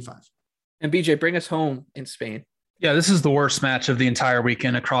 1.25. And BJ, bring us home in Spain. Yeah, this is the worst match of the entire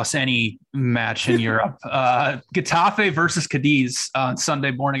weekend across any match in Europe. Getafe versus Cadiz on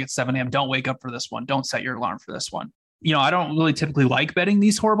Sunday morning at 7 a.m. Don't wake up for this one. Don't set your alarm for this one. You know, I don't really typically like betting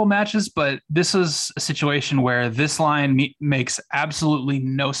these horrible matches, but this is a situation where this line makes absolutely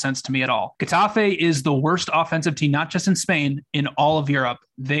no sense to me at all. Getafe is the worst offensive team, not just in Spain, in all of Europe.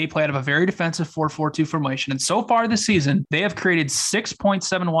 they play out of a very defensive 4-4-2 formation. And so far this season, they have created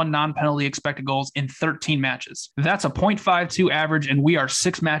 6.71 non-penalty expected goals in 13 matches. That's a 0.52 average, and we are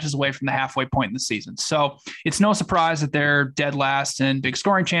 6 matches away from the halfway point in the season. So it's no surprise that they're dead last in big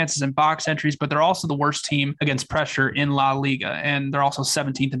scoring chances and box entries, but they're also the worst team against pressure in La Liga. And they're also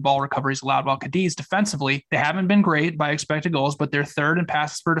 17th in ball recoveries allowed, while Cadiz defensively, they haven't been great by expected goals, but they're 3rd in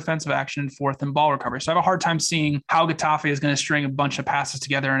passes per defensive action and 4th in ball recovery. So I have a hard time seeing how Getafe is going to string a bunch of passes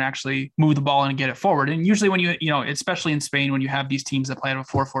together and actually move the ball and get it forward. And usually when you especially in Spain, when you have these teams that play out of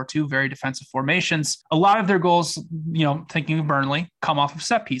a 4-4-2, very defensive formations, a lot of their goals, thinking of Burnley, come off of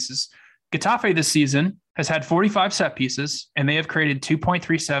set pieces. Getafe this season has had 45 set pieces, and they have created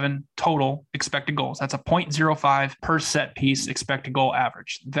 2.37 total expected goals. That's a 0.05 per set piece expected goal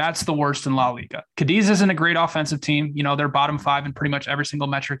average. That's the worst in La Liga. Cadiz isn't a great offensive team. They're bottom 5 in pretty much every single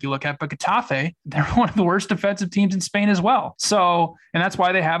metric you look at, but Getafe, they're one of the worst defensive teams in Spain as well. So, and that's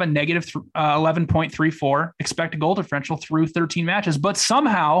why they have a negative 11.34 expected goal differential through 13 matches. But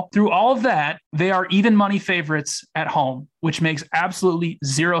somehow, through all of that, they are even money favorites at home, which makes absolutely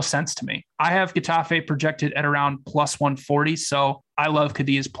zero sense to me. I have Getafe projected at around plus 140. So I love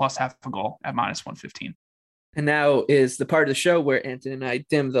Cadiz plus half a goal at minus 115. And now is the part of the show where Anthony and I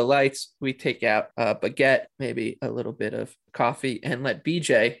dim the lights. We take out a baguette, maybe a little bit of coffee, and let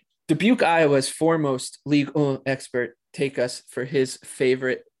BJ, Dubuque, Iowa's foremost Ligue 1 expert, take us for his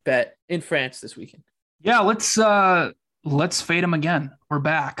favorite bet in France this weekend. Yeah, let's fade him again. We're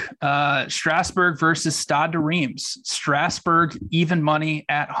back. Strasbourg versus Stade de Reims. Strasbourg, even money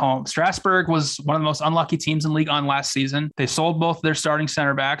at home. Strasbourg was one of the most unlucky teams in Ligue 1 last season. They sold both their starting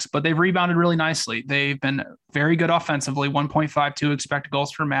center backs, but they've rebounded really nicely. They've been very good offensively, 1.52 expected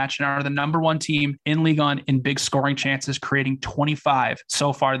goals per match, and are the number 1 team in Ligue 1 in big scoring chances, creating 25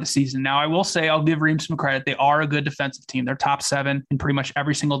 so far this season. Now, I will say, I'll give Reims some credit. They are a good defensive team. They're top 7 in pretty much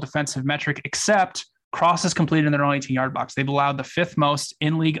every single defensive metric, except crosses completed in their own 18-yard box. They've allowed the 5th most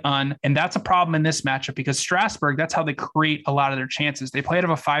in Ligue 1, and that's a problem in this matchup because Strasbourg, that's how they create a lot of their chances. They play out of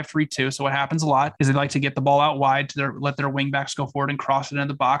a 5-3-2, so what happens a lot is they like to get the ball out wide to let their wingbacks go forward and cross it into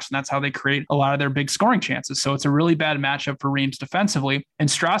the box, and that's how they create a lot of their big scoring chances. So it's a really bad matchup for Reims defensively,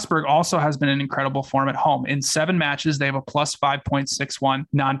 and Strasbourg also has been in incredible form at home. In 7 matches, they have a plus 5.61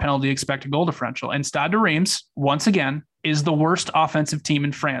 non-penalty expected goal differential, and Stade de Reims, once again, is the worst offensive team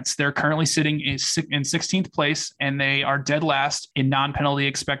in France. They're currently sitting in 16th place, and they are dead last in non-penalty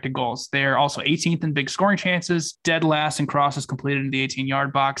expected goals. They're also 18th in big scoring chances, dead last in crosses completed in the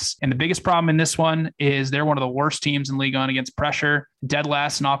 18-yard box. And the biggest problem in this one is they're one of the worst teams in Ligue 1 against pressure, dead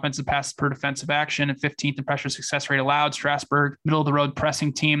last in offensive passes per defensive action, and 15th in pressure success rate allowed. Strasbourg, middle of the road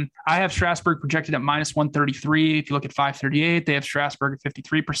pressing team. I have Strasbourg projected at minus 133. If you look at 538, they have Strasbourg at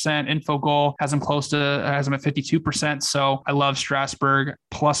 53%. Infogol has them at 52%. So I love Strasbourg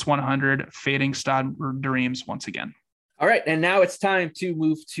plus 100, fading Stade de Reims once again. All right. And now it's time to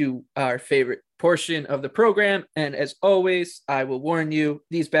move to our favorite portion of the program. And as always, I will warn you,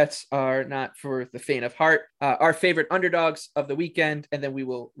 these bets are not for the faint of heart. Our favorite underdogs of the weekend, and then we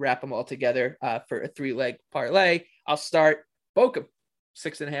will wrap them all together for a 3-leg parlay. I'll start Bochum,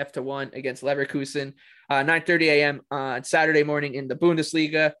 6.5 to 1 against Leverkusen, 9:30 a.m. on Saturday morning in the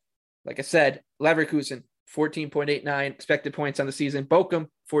Bundesliga. Like I said, Leverkusen, 14.89 expected points on the season. Bochum,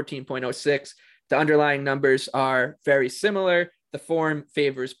 14.06. The underlying numbers are very similar. The form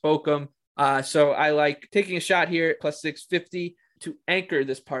favors Bochum. So I like taking a shot here at plus 650 to anchor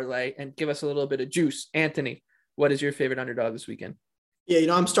this parlay and give us a little bit of juice. Anthony, what is your favorite underdog this weekend?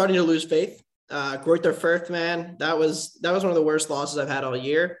 Yeah, I'm starting to lose faith. Greuther Fürth, man, that was one of the worst losses I've had all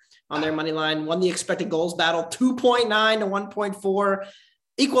year on their money line. Won the expected goals battle, 2.9 to 1.4.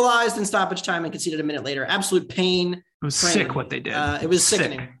 Equalized in stoppage time and conceded a minute later. Absolute pain. It was sick what they did. It was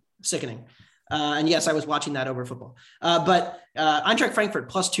sickening. And yes, I was watching that over football. But Eintracht Frankfurt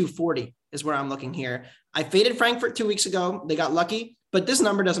plus 240 is where I'm looking here. I faded Frankfurt 2 weeks ago. They got lucky, but this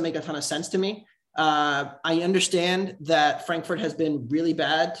number doesn't make a ton of sense to me. I understand that Frankfurt has been really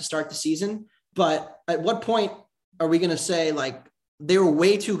bad to start the season, but at what point are we going to say like they were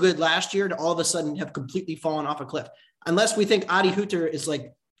way too good last year to all of a sudden have completely fallen off a cliff? Unless we think Adi Hütter is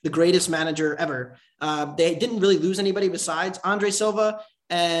like the greatest manager ever. They didn't really lose anybody besides Andre Silva,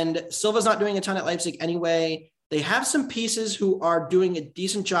 and Silva's not doing a ton at Leipzig anyway. They have some pieces who are doing a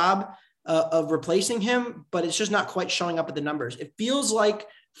decent job of replacing him, but it's just not quite showing up at the numbers. It feels like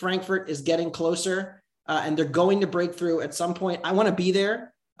Frankfurt is getting closer and they're going to break through at some point. I want to be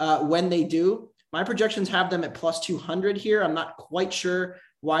there when they do. My projections have them at plus 200 here. I'm not quite sure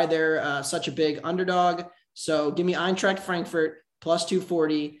why they're such a big underdog. So give me Eintracht Frankfurt plus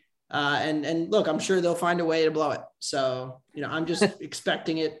 240 And look, I'm sure they'll find a way to blow it. So, I'm just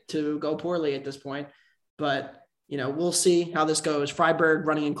expecting it to go poorly at this point. But, we'll see how this goes. Freiburg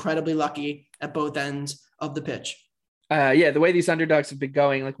running incredibly lucky at both ends of the pitch. The way these underdogs have been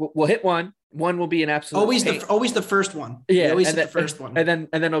going, like we'll hit one. One will be an absolute always the first one. Yeah, always the first one, and then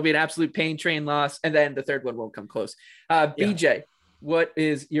it'll be an absolute pain train loss, and then the third one won't come close. BJ, what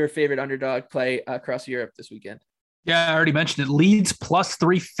is your favorite underdog play across Europe this weekend? Yeah, I already mentioned it. Leeds plus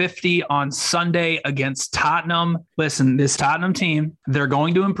 350 on Sunday against Tottenham. Listen, this Tottenham team, they're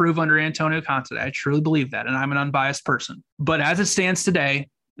going to improve under Antonio Conte. I truly believe that, and I'm an unbiased person. But as it stands today,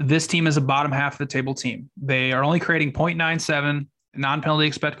 this team is a bottom half of the table team. They are only creating 0.97 non-penalty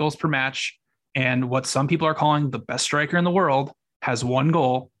expected goals per match. And what some people are calling the best striker in the world has 1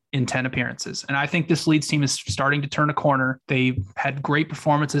 goal in 10 appearances. And I think this Leeds team is starting to turn a corner. They had great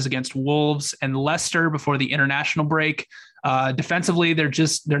performances against Wolves and Leicester before the international break. Defensively, they're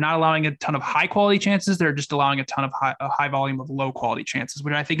not allowing a ton of high quality chances. They're just allowing a ton of high volume of low quality chances,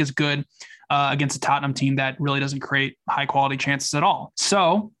 which I think is good against a Tottenham team that really doesn't create high quality chances at all.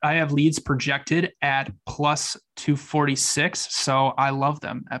 So I have Leeds projected at plus 246. So I love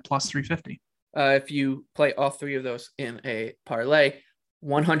them at plus 350. If you play all three of those in a parlay,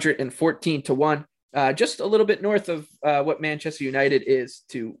 114-1, just a little bit north of what Manchester United is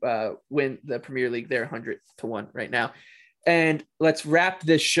to win the Premier League. They're 100-1 right now. And let's wrap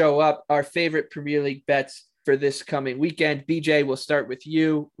this show up. Our favorite Premier League bets for this coming weekend. BJ, we'll start with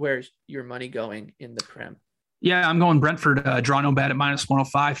you. Where's your money going in the Prem? Yeah, I'm going Brentford, draw no bet at minus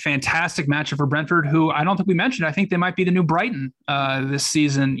 105. Fantastic matchup for Brentford, who I don't think we mentioned. I think they might be the new Brighton this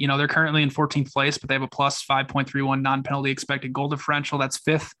season. They're currently in 14th place, but they have a plus 5.31 non-penalty expected goal differential. That's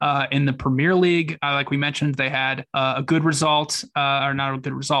 5th in the Premier League. Like we mentioned, they had a good result, or not a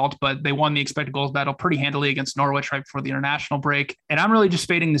good result, but they won the expected goals battle pretty handily against Norwich right before the international break. And I'm really just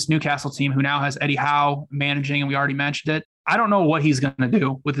fading this Newcastle team who now has Eddie Howe managing, and we already mentioned it. I don't know what he's going to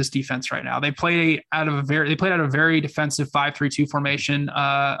do with this defense right now. They played out of a very defensive 5-3-2 formation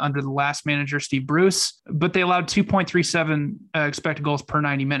under the last manager, Steve Bruce, but they allowed 2.37 expected goals per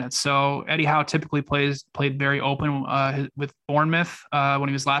 90 minutes. So Eddie Howe typically played very open with Bournemouth when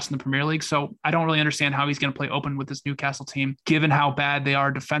he was last in the Premier League. So I don't really understand how he's going to play open with this Newcastle team, given how bad they are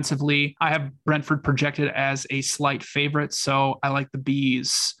defensively. I have Brentford projected as a slight favorite, so I like the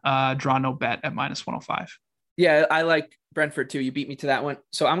Bees draw no bet at minus 105. Yeah, I like Brentford too. You beat me to that one.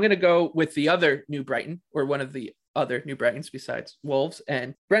 So I'm going to go with the other New Brighton, or one of the other New Brightons besides Wolves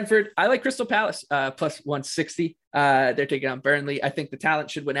and Brentford. I like Crystal Palace plus 160. They're taking on Burnley. I think the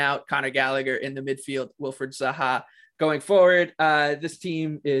talent should win out. Conor Gallagher in the midfield, Wilfred Zaha going forward. This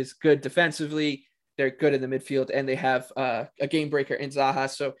team is good defensively. They're good in the midfield, and they have a game breaker in Zaha.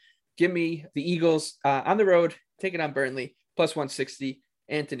 So give me the Eagles on the road, taking on Burnley plus 160.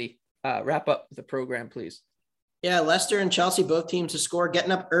 Anthony, wrap up the program, please. Yeah, Leicester and Chelsea, both teams to score,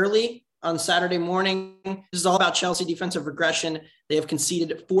 getting up early on Saturday morning. This is all about Chelsea defensive regression. They have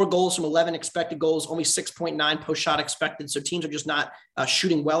conceded 4 goals from 11 expected goals, only 6.9 post-shot expected. So teams are just not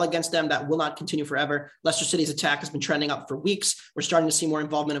shooting well against them. That will not continue forever. Leicester City's attack has been trending up for weeks. We're starting to see more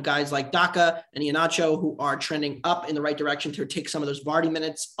involvement of guys like Daka and Iheanacho, who are trending up in the right direction to take some of those Vardy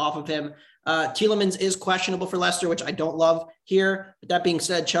minutes off of him. Tielemans is questionable for Leicester, which I don't love here. But that being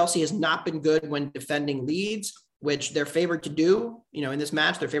said, Chelsea has not been good when defending leads, which they're favored to do, in this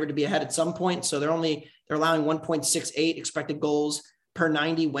match. They're favored to be ahead at some point. So they're allowing 1.68 expected goals per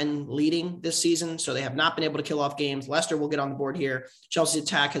 90 when leading this season. So they have not been able to kill off games. Leicester will get on the board here. Chelsea's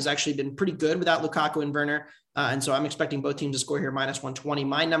attack has actually been pretty good without Lukaku and Werner. And so I'm expecting both teams to score here minus 120.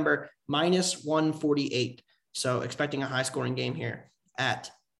 My number, minus 148. So expecting a high scoring game here at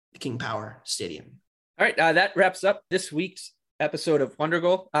the King Power Stadium. All right. That wraps up this week's episode of Wonder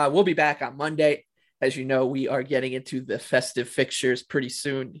Goal. We'll be back on Monday. As you know, we are getting into the festive fixtures pretty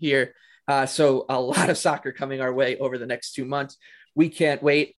soon here. So a lot of soccer coming our way over the next 2 months. We can't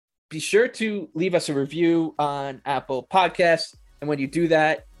wait. Be sure to leave us a review on Apple Podcasts. And when you do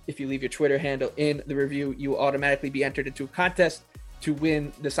that, if you leave your Twitter handle in the review, you will automatically be entered into a contest to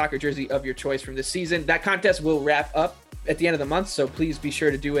win the soccer jersey of your choice from this season. That contest will wrap up at the end of the month, so please be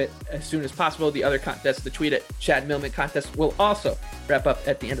sure to do it as soon as possible. The other contest, the Tweet It Chad Millman contest, will also wrap up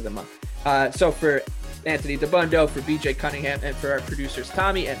at the end of the month. So for Anthony Dabundo, for BJ Cunningham, and for our producers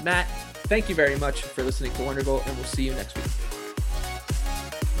Tommy and Matt, thank you very much for listening to Wonder Goal, and we'll see you next week.